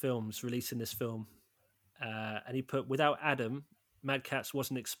Window Films releasing this film? And he put, without Adam, Mad Catz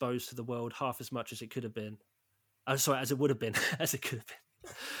wasn't exposed to the world half as much as it could have been. Sorry, as it would have been, as it could have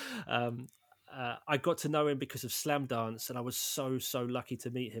been. I got to know him because of Slamdance, and I was so lucky to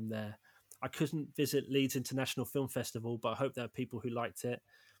meet him there. I couldn't visit Leeds International Film Festival, but I hope there are people who liked it.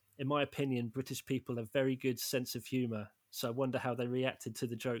 In my opinion, British people have very good sense of humour, so I wonder how they reacted to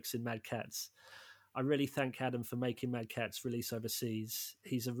the jokes in Mad Catz. I really thank Adam for making Mad Catz release overseas.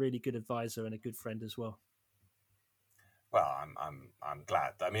 He's a really good advisor and a good friend as well. Well, I'm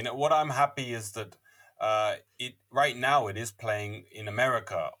glad. I mean, what I'm happy is that it right now it is playing in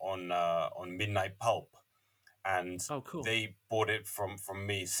America on Midnight Pulp, and cool. They bought it from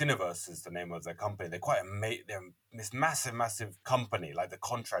me. Cineverse is the name of their company. They're quite they're this massive company. Like the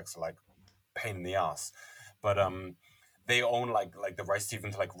contracts are like pain in the ass, but they own like the rights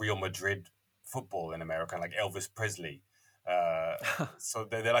even to like Real Madrid football in America, like Elvis Presley. So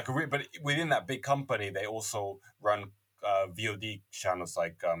they're like but within that big company, they also run VOD channels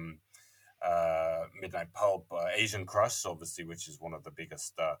like Midnight Pulp, Asian Crush, obviously, which is one of the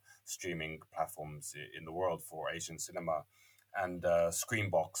biggest streaming platforms in the world for Asian cinema, and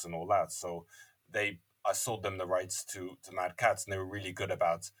Screenbox and all that. So I sold them the rights to Mad Catz, and they were really good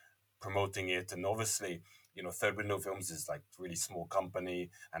about promoting it. And obviously, you know, Third Window Films is like a really small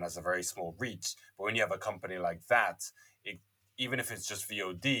company and has a very small reach. But when you have a company like that, even if it's just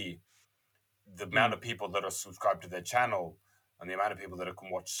VOD, the amount of people that are subscribed to their channel and the amount of people that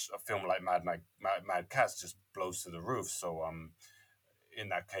can watch a film like Mad Catz just blows to the roof. So in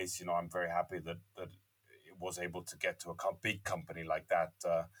that case, you know, I'm very happy that it was able to get to a big company like that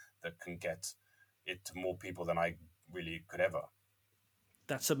that can get it to more people than I really could ever.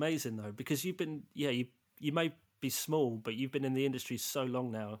 That's amazing though, because you've been, you may be small, but you've been in the industry so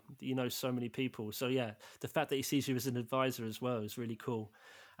long now. You know so many people. So yeah, the fact that he sees you as an advisor as well is really cool.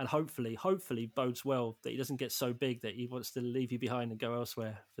 And hopefully bodes well that he doesn't get so big that he wants to leave you behind and go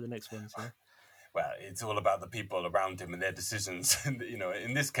elsewhere for the next ones. Yeah? Well, it's all about the people around him and their decisions. You know,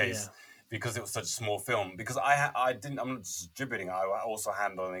 in this case, because it was such a small film, because I'm not distributing, I also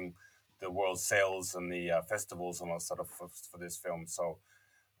handling the world sales and the festivals and all sort of for this film. So,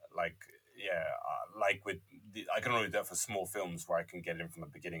 like, yeah, I can only do that for small films where I can get in from the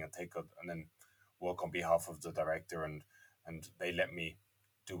beginning and and then work on behalf of the director, and they let me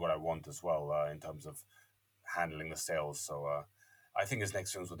do what I want as well in terms of handling the sales. So I think his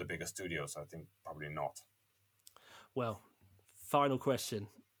next film's with the bigger studio, so I think probably not. Well, final question.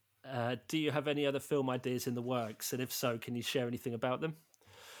 Do you have any other film ideas in the works? And if so, can you share anything about them?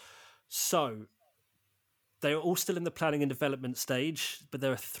 So, they are all still in the planning and development stage, but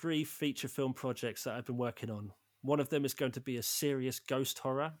there are 3 feature film projects that I've been working on. One of them is going to be a serious ghost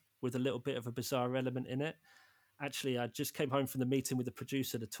horror with a little bit of a bizarre element in it. Actually, I just came home from the meeting with the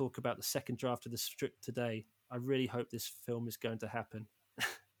producer to talk about the second draft of the script today. I really hope this film is going to happen.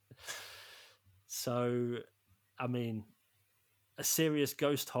 So, I mean, a serious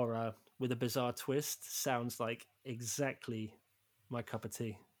ghost horror with a bizarre twist sounds like exactly my cup of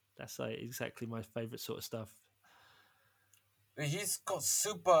tea. That's like exactly my favorite sort of stuff. He's got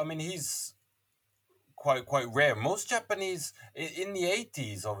super. I mean, he's quite rare. Most Japanese in the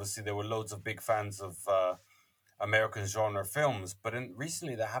 80s, obviously, there were loads of big fans of American genre films, but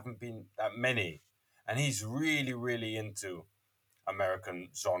recently there haven't been that many. And he's really into American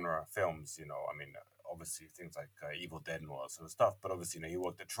genre films. I mean, obviously things like Evil Dead and all that sort of stuff. But obviously, he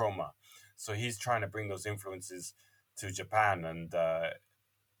worked at Troma, so he's trying to bring those influences to Japan. And there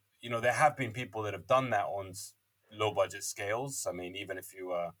have been people that have done that on low budget scales. I mean, even if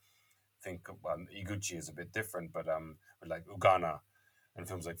you think Iguchi is a bit different, but with like Ugana and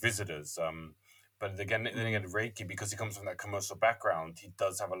films like Visitors. But then again, Reiki, because he comes from that commercial background, he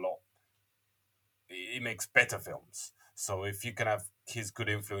does have a lot. He makes better films. So if you can have his good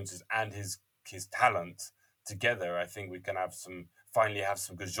influences and his talent together, I think we can finally have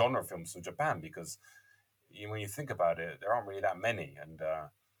some good genre films from Japan, because when you think about it, there aren't really that many, and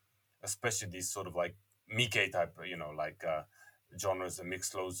especially these sort of like Miike type, genres that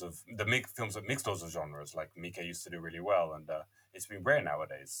mix loads of films that mix loads of genres, like Miike used to do really well, and it's been rare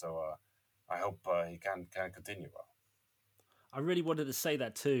nowadays. So I hope he can continue well. I really wanted to say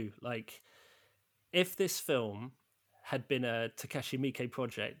that too. Like, if this film had been a Takashi Miike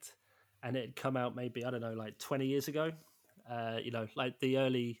project and it had come out maybe, I don't know, like 20 years ago, like the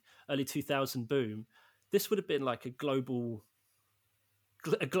early 2000 boom, this would have been like a global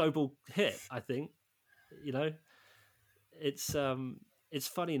hit, I think. It's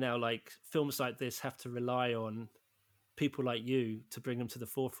funny now, like films like this have to rely on people like you to bring them to the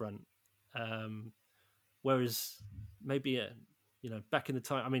forefront. Whereas maybe, back in the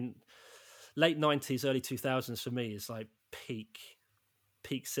time, I mean, late 90s, early 2000s for me is like peak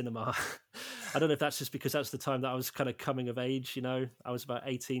cinema. I don't know if that's just because that's the time that I was kind of coming of age. I was about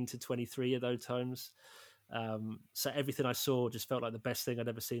 18 to 23 at those times. So everything I saw just felt like the best thing I'd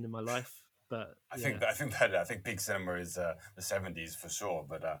ever seen in my life. But I think peak cinema is the 70s for sure.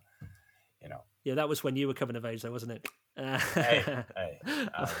 But yeah, that was when you were coming of age, though, wasn't it? Hey.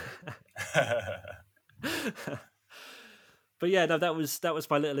 But yeah, no, that was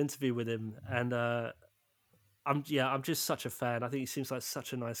my little interview with him, and I'm just such a fan. I think he seems like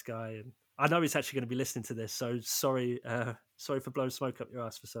such a nice guy, and I know he's actually going to be listening to this. So sorry for blowing smoke up your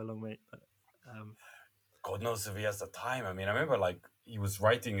ass for so long, mate. But God knows if he has the time. I mean, I remember like he was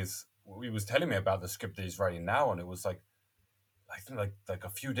telling me about the script that he's writing now, and it was like I think like a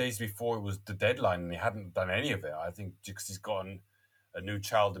few days before it was the deadline, and he hadn't done any of it. I think because he's gotten a new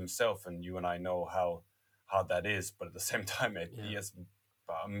child himself, and you and I know how hard that is. But at the same time, he has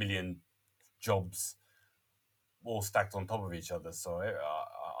about 1 million jobs all stacked on top of each other. So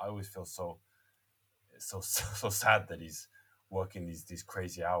I always feel so sad that he's working these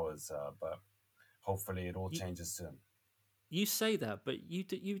crazy hours. But hopefully, it all changes soon. You say that, but you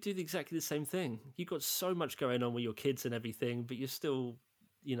do exactly the same thing. You've got so much going on with your kids and everything, but you're still,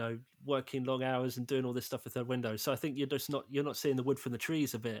 working long hours and doing all this stuff with Third Window. So I think you're not seeing the wood from the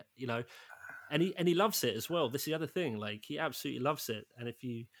trees a bit, And he loves it as well. This is the other thing. Like, he absolutely loves it. And if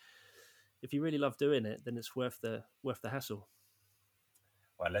you really love doing it, then it's worth the hassle.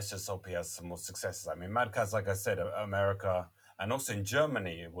 Well, let's just hope he has some more successes. I mean, Mad Catz, like I said, America and also in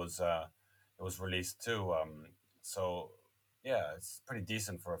Germany, it was released too. So yeah, it's pretty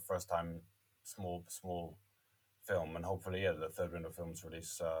decent for a first time small film, and hopefully, the Third Window Films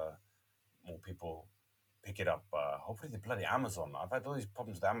release, more people pick it up. Hopefully, the bloody Amazon. I've had all these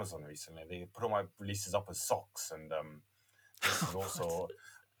problems with Amazon recently. They put all my releases up as socks, and this is also,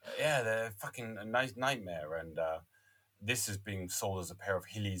 they're fucking a nice nightmare. And this is being sold as a pair of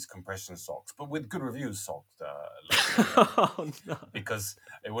Hilly's compression socks, but with good reviews. Socks, Oh no! Because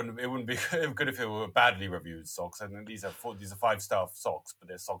it wouldn't be good if it were badly reviewed socks. And these are 5-star socks, but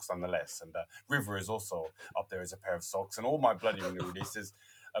they're socks nonetheless. And River is also up there as a pair of socks, and all my bloody new releases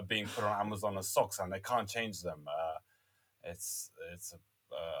are being put on Amazon as socks, and they can't change them. It's a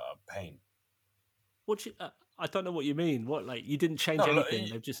pain. I don't know what you mean. What, like, you didn't change anything?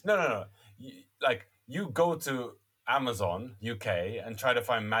 They've just no. You go to Amazon UK and try to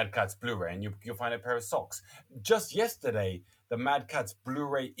find Mad Catz Blu-ray, and you'll find a pair of socks. Just yesterday, the Mad Catz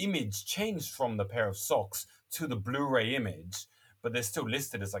Blu-ray image changed from the pair of socks to the Blu-ray image, but they're still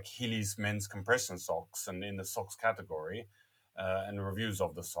listed as like Hilly's men's compression socks and in the socks category, and the reviews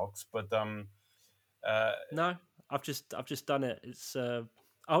of the socks. But no, I've just done it. It's oh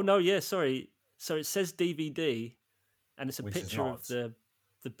no, yeah, sorry. So it says DVD, and it's a picture of the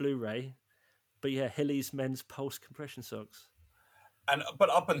Blu-ray. But yeah, Hilly's men's Pulse compression socks.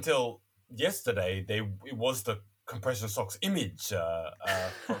 But up until yesterday, it was the compression socks image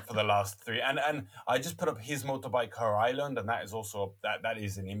for the last 3. And I just put up his motorbike Her Island, and that is also that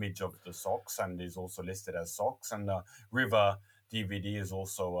is an image of the socks and is also listed as socks. And River DVD is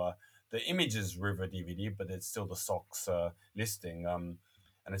also the image is River DVD, but it's still the socks listing. And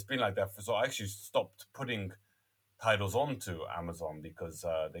it's been like that so I actually stopped putting titles onto Amazon because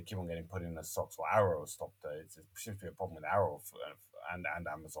they keep on getting put in the stocks. Well, Arrow stopped. It seems to be a problem with Arrow and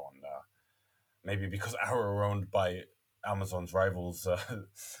Amazon. Maybe because Arrow are owned by Amazon's rivals,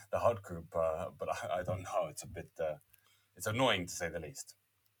 the Hut Group. But I don't know. It's a bit. It's annoying to say the least.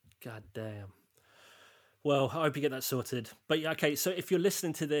 God damn. Well, I hope you get that sorted. But yeah, okay, so if you're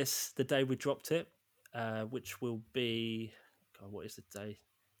listening to this the day we dropped it, which will be, God, what is the day?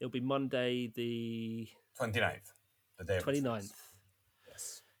 It'll be Monday the 29th, the day of 29th.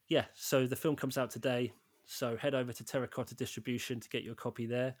 Yes. Yeah, so the film comes out today. So head over to Terracotta Distribution to get your copy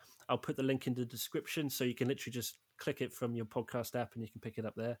there. I'll put the link in the description so you can literally just click it from your podcast app and you can pick it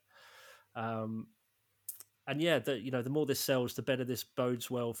up there. And yeah, the more this sells, the better this bodes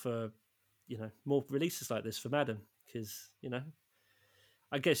well for, more releases like this for Madden. Because,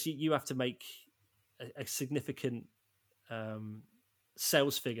 I guess you have to make a significant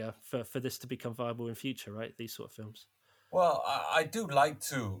sales figure for this to become viable in future, right? These sort of films. Well, I do like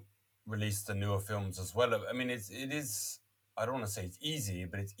to release the newer films as well. I mean, it is, I don't want to say it's easy,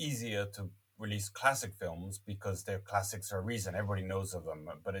 but it's easier to release classic films because they're classics for a reason. Everybody knows of them,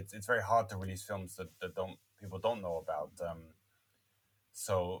 but it's very hard to release films that people don't know about.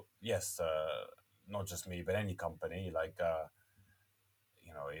 So yes, not just me, but any company, like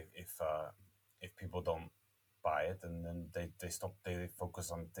if people don't buy it, and then they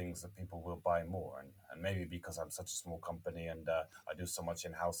focus on things that people will buy more, and maybe because I'm such a small company and I do so much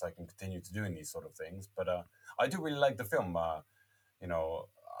in house, I can continue to doing these sort of things. But I do really like the film.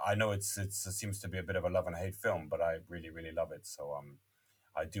 I know it seems to be a bit of a love and hate film, but I really, really love it. So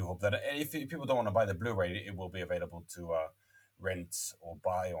I do hope that if people don't want to buy the Blu-ray, it will be available to rent or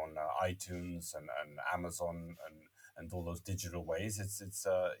buy on iTunes and Amazon and all those digital ways. It's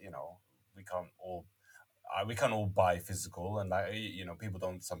we can't all buy physical, and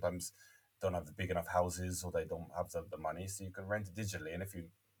people sometimes don't have the big enough houses, or they don't have the money, so you can rent it digitally. And if you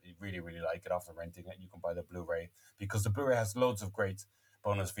really, really like it after renting it, you can buy the Blu-ray, because the Blu-ray has loads of great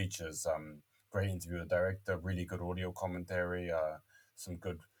bonus features. Great interview with the director, really good audio commentary, some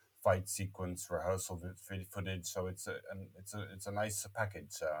good fight sequence rehearsal footage. So it's a nice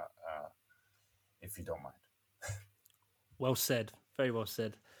package, if you don't mind. Well said. Very well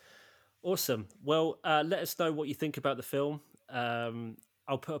said. Awesome. Well, let us know what you think about the film.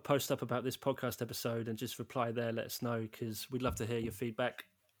 I'll put a post up about this podcast episode and just reply there. Let us know, because we'd love to hear your feedback.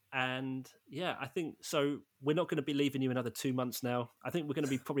 And yeah, I think so. We're not going to be leaving you another 2 months now. I think we're going to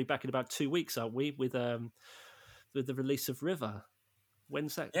be probably back in about 2 weeks, aren't we? With the release of River.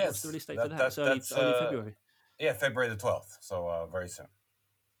 When's that? Yes, what's the release date for that? That's early February. Yeah, February the 12th. So very soon.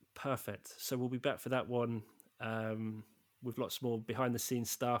 Perfect. So we'll be back for that one. With lots more behind the scenes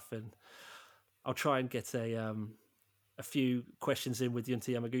stuff, and I'll try and get a few questions in with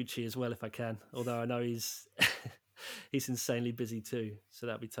Junta Yamaguchi as well if I can. Although I know he's he's insanely busy too, so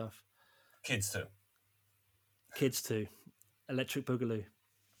that'll be tough. Kids too. Electric Boogaloo.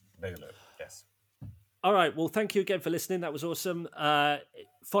 Boogaloo, yes. All right. Well, thank you again for listening. That was awesome.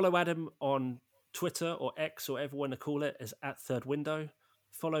 Follow Adam on Twitter or X or whatever you want to call it as @ThirdWindow.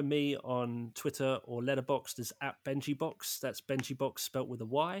 Follow me on Twitter or Letterboxd as @BenjiBox. That's BenjiBox spelt with a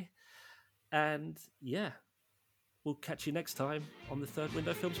Y. And yeah, we'll catch you next time on the Third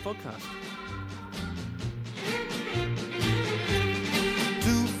Window Films podcast.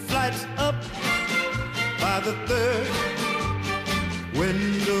 2 flights up by the third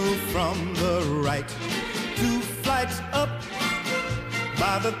window from the right. 2 flights up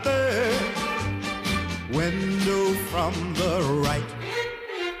by the third window from the right.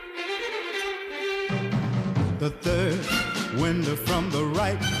 The third window from the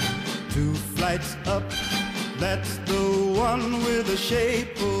right, 2 flights up. That's the one with the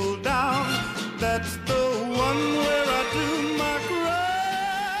shade pulled down. That's the one where I do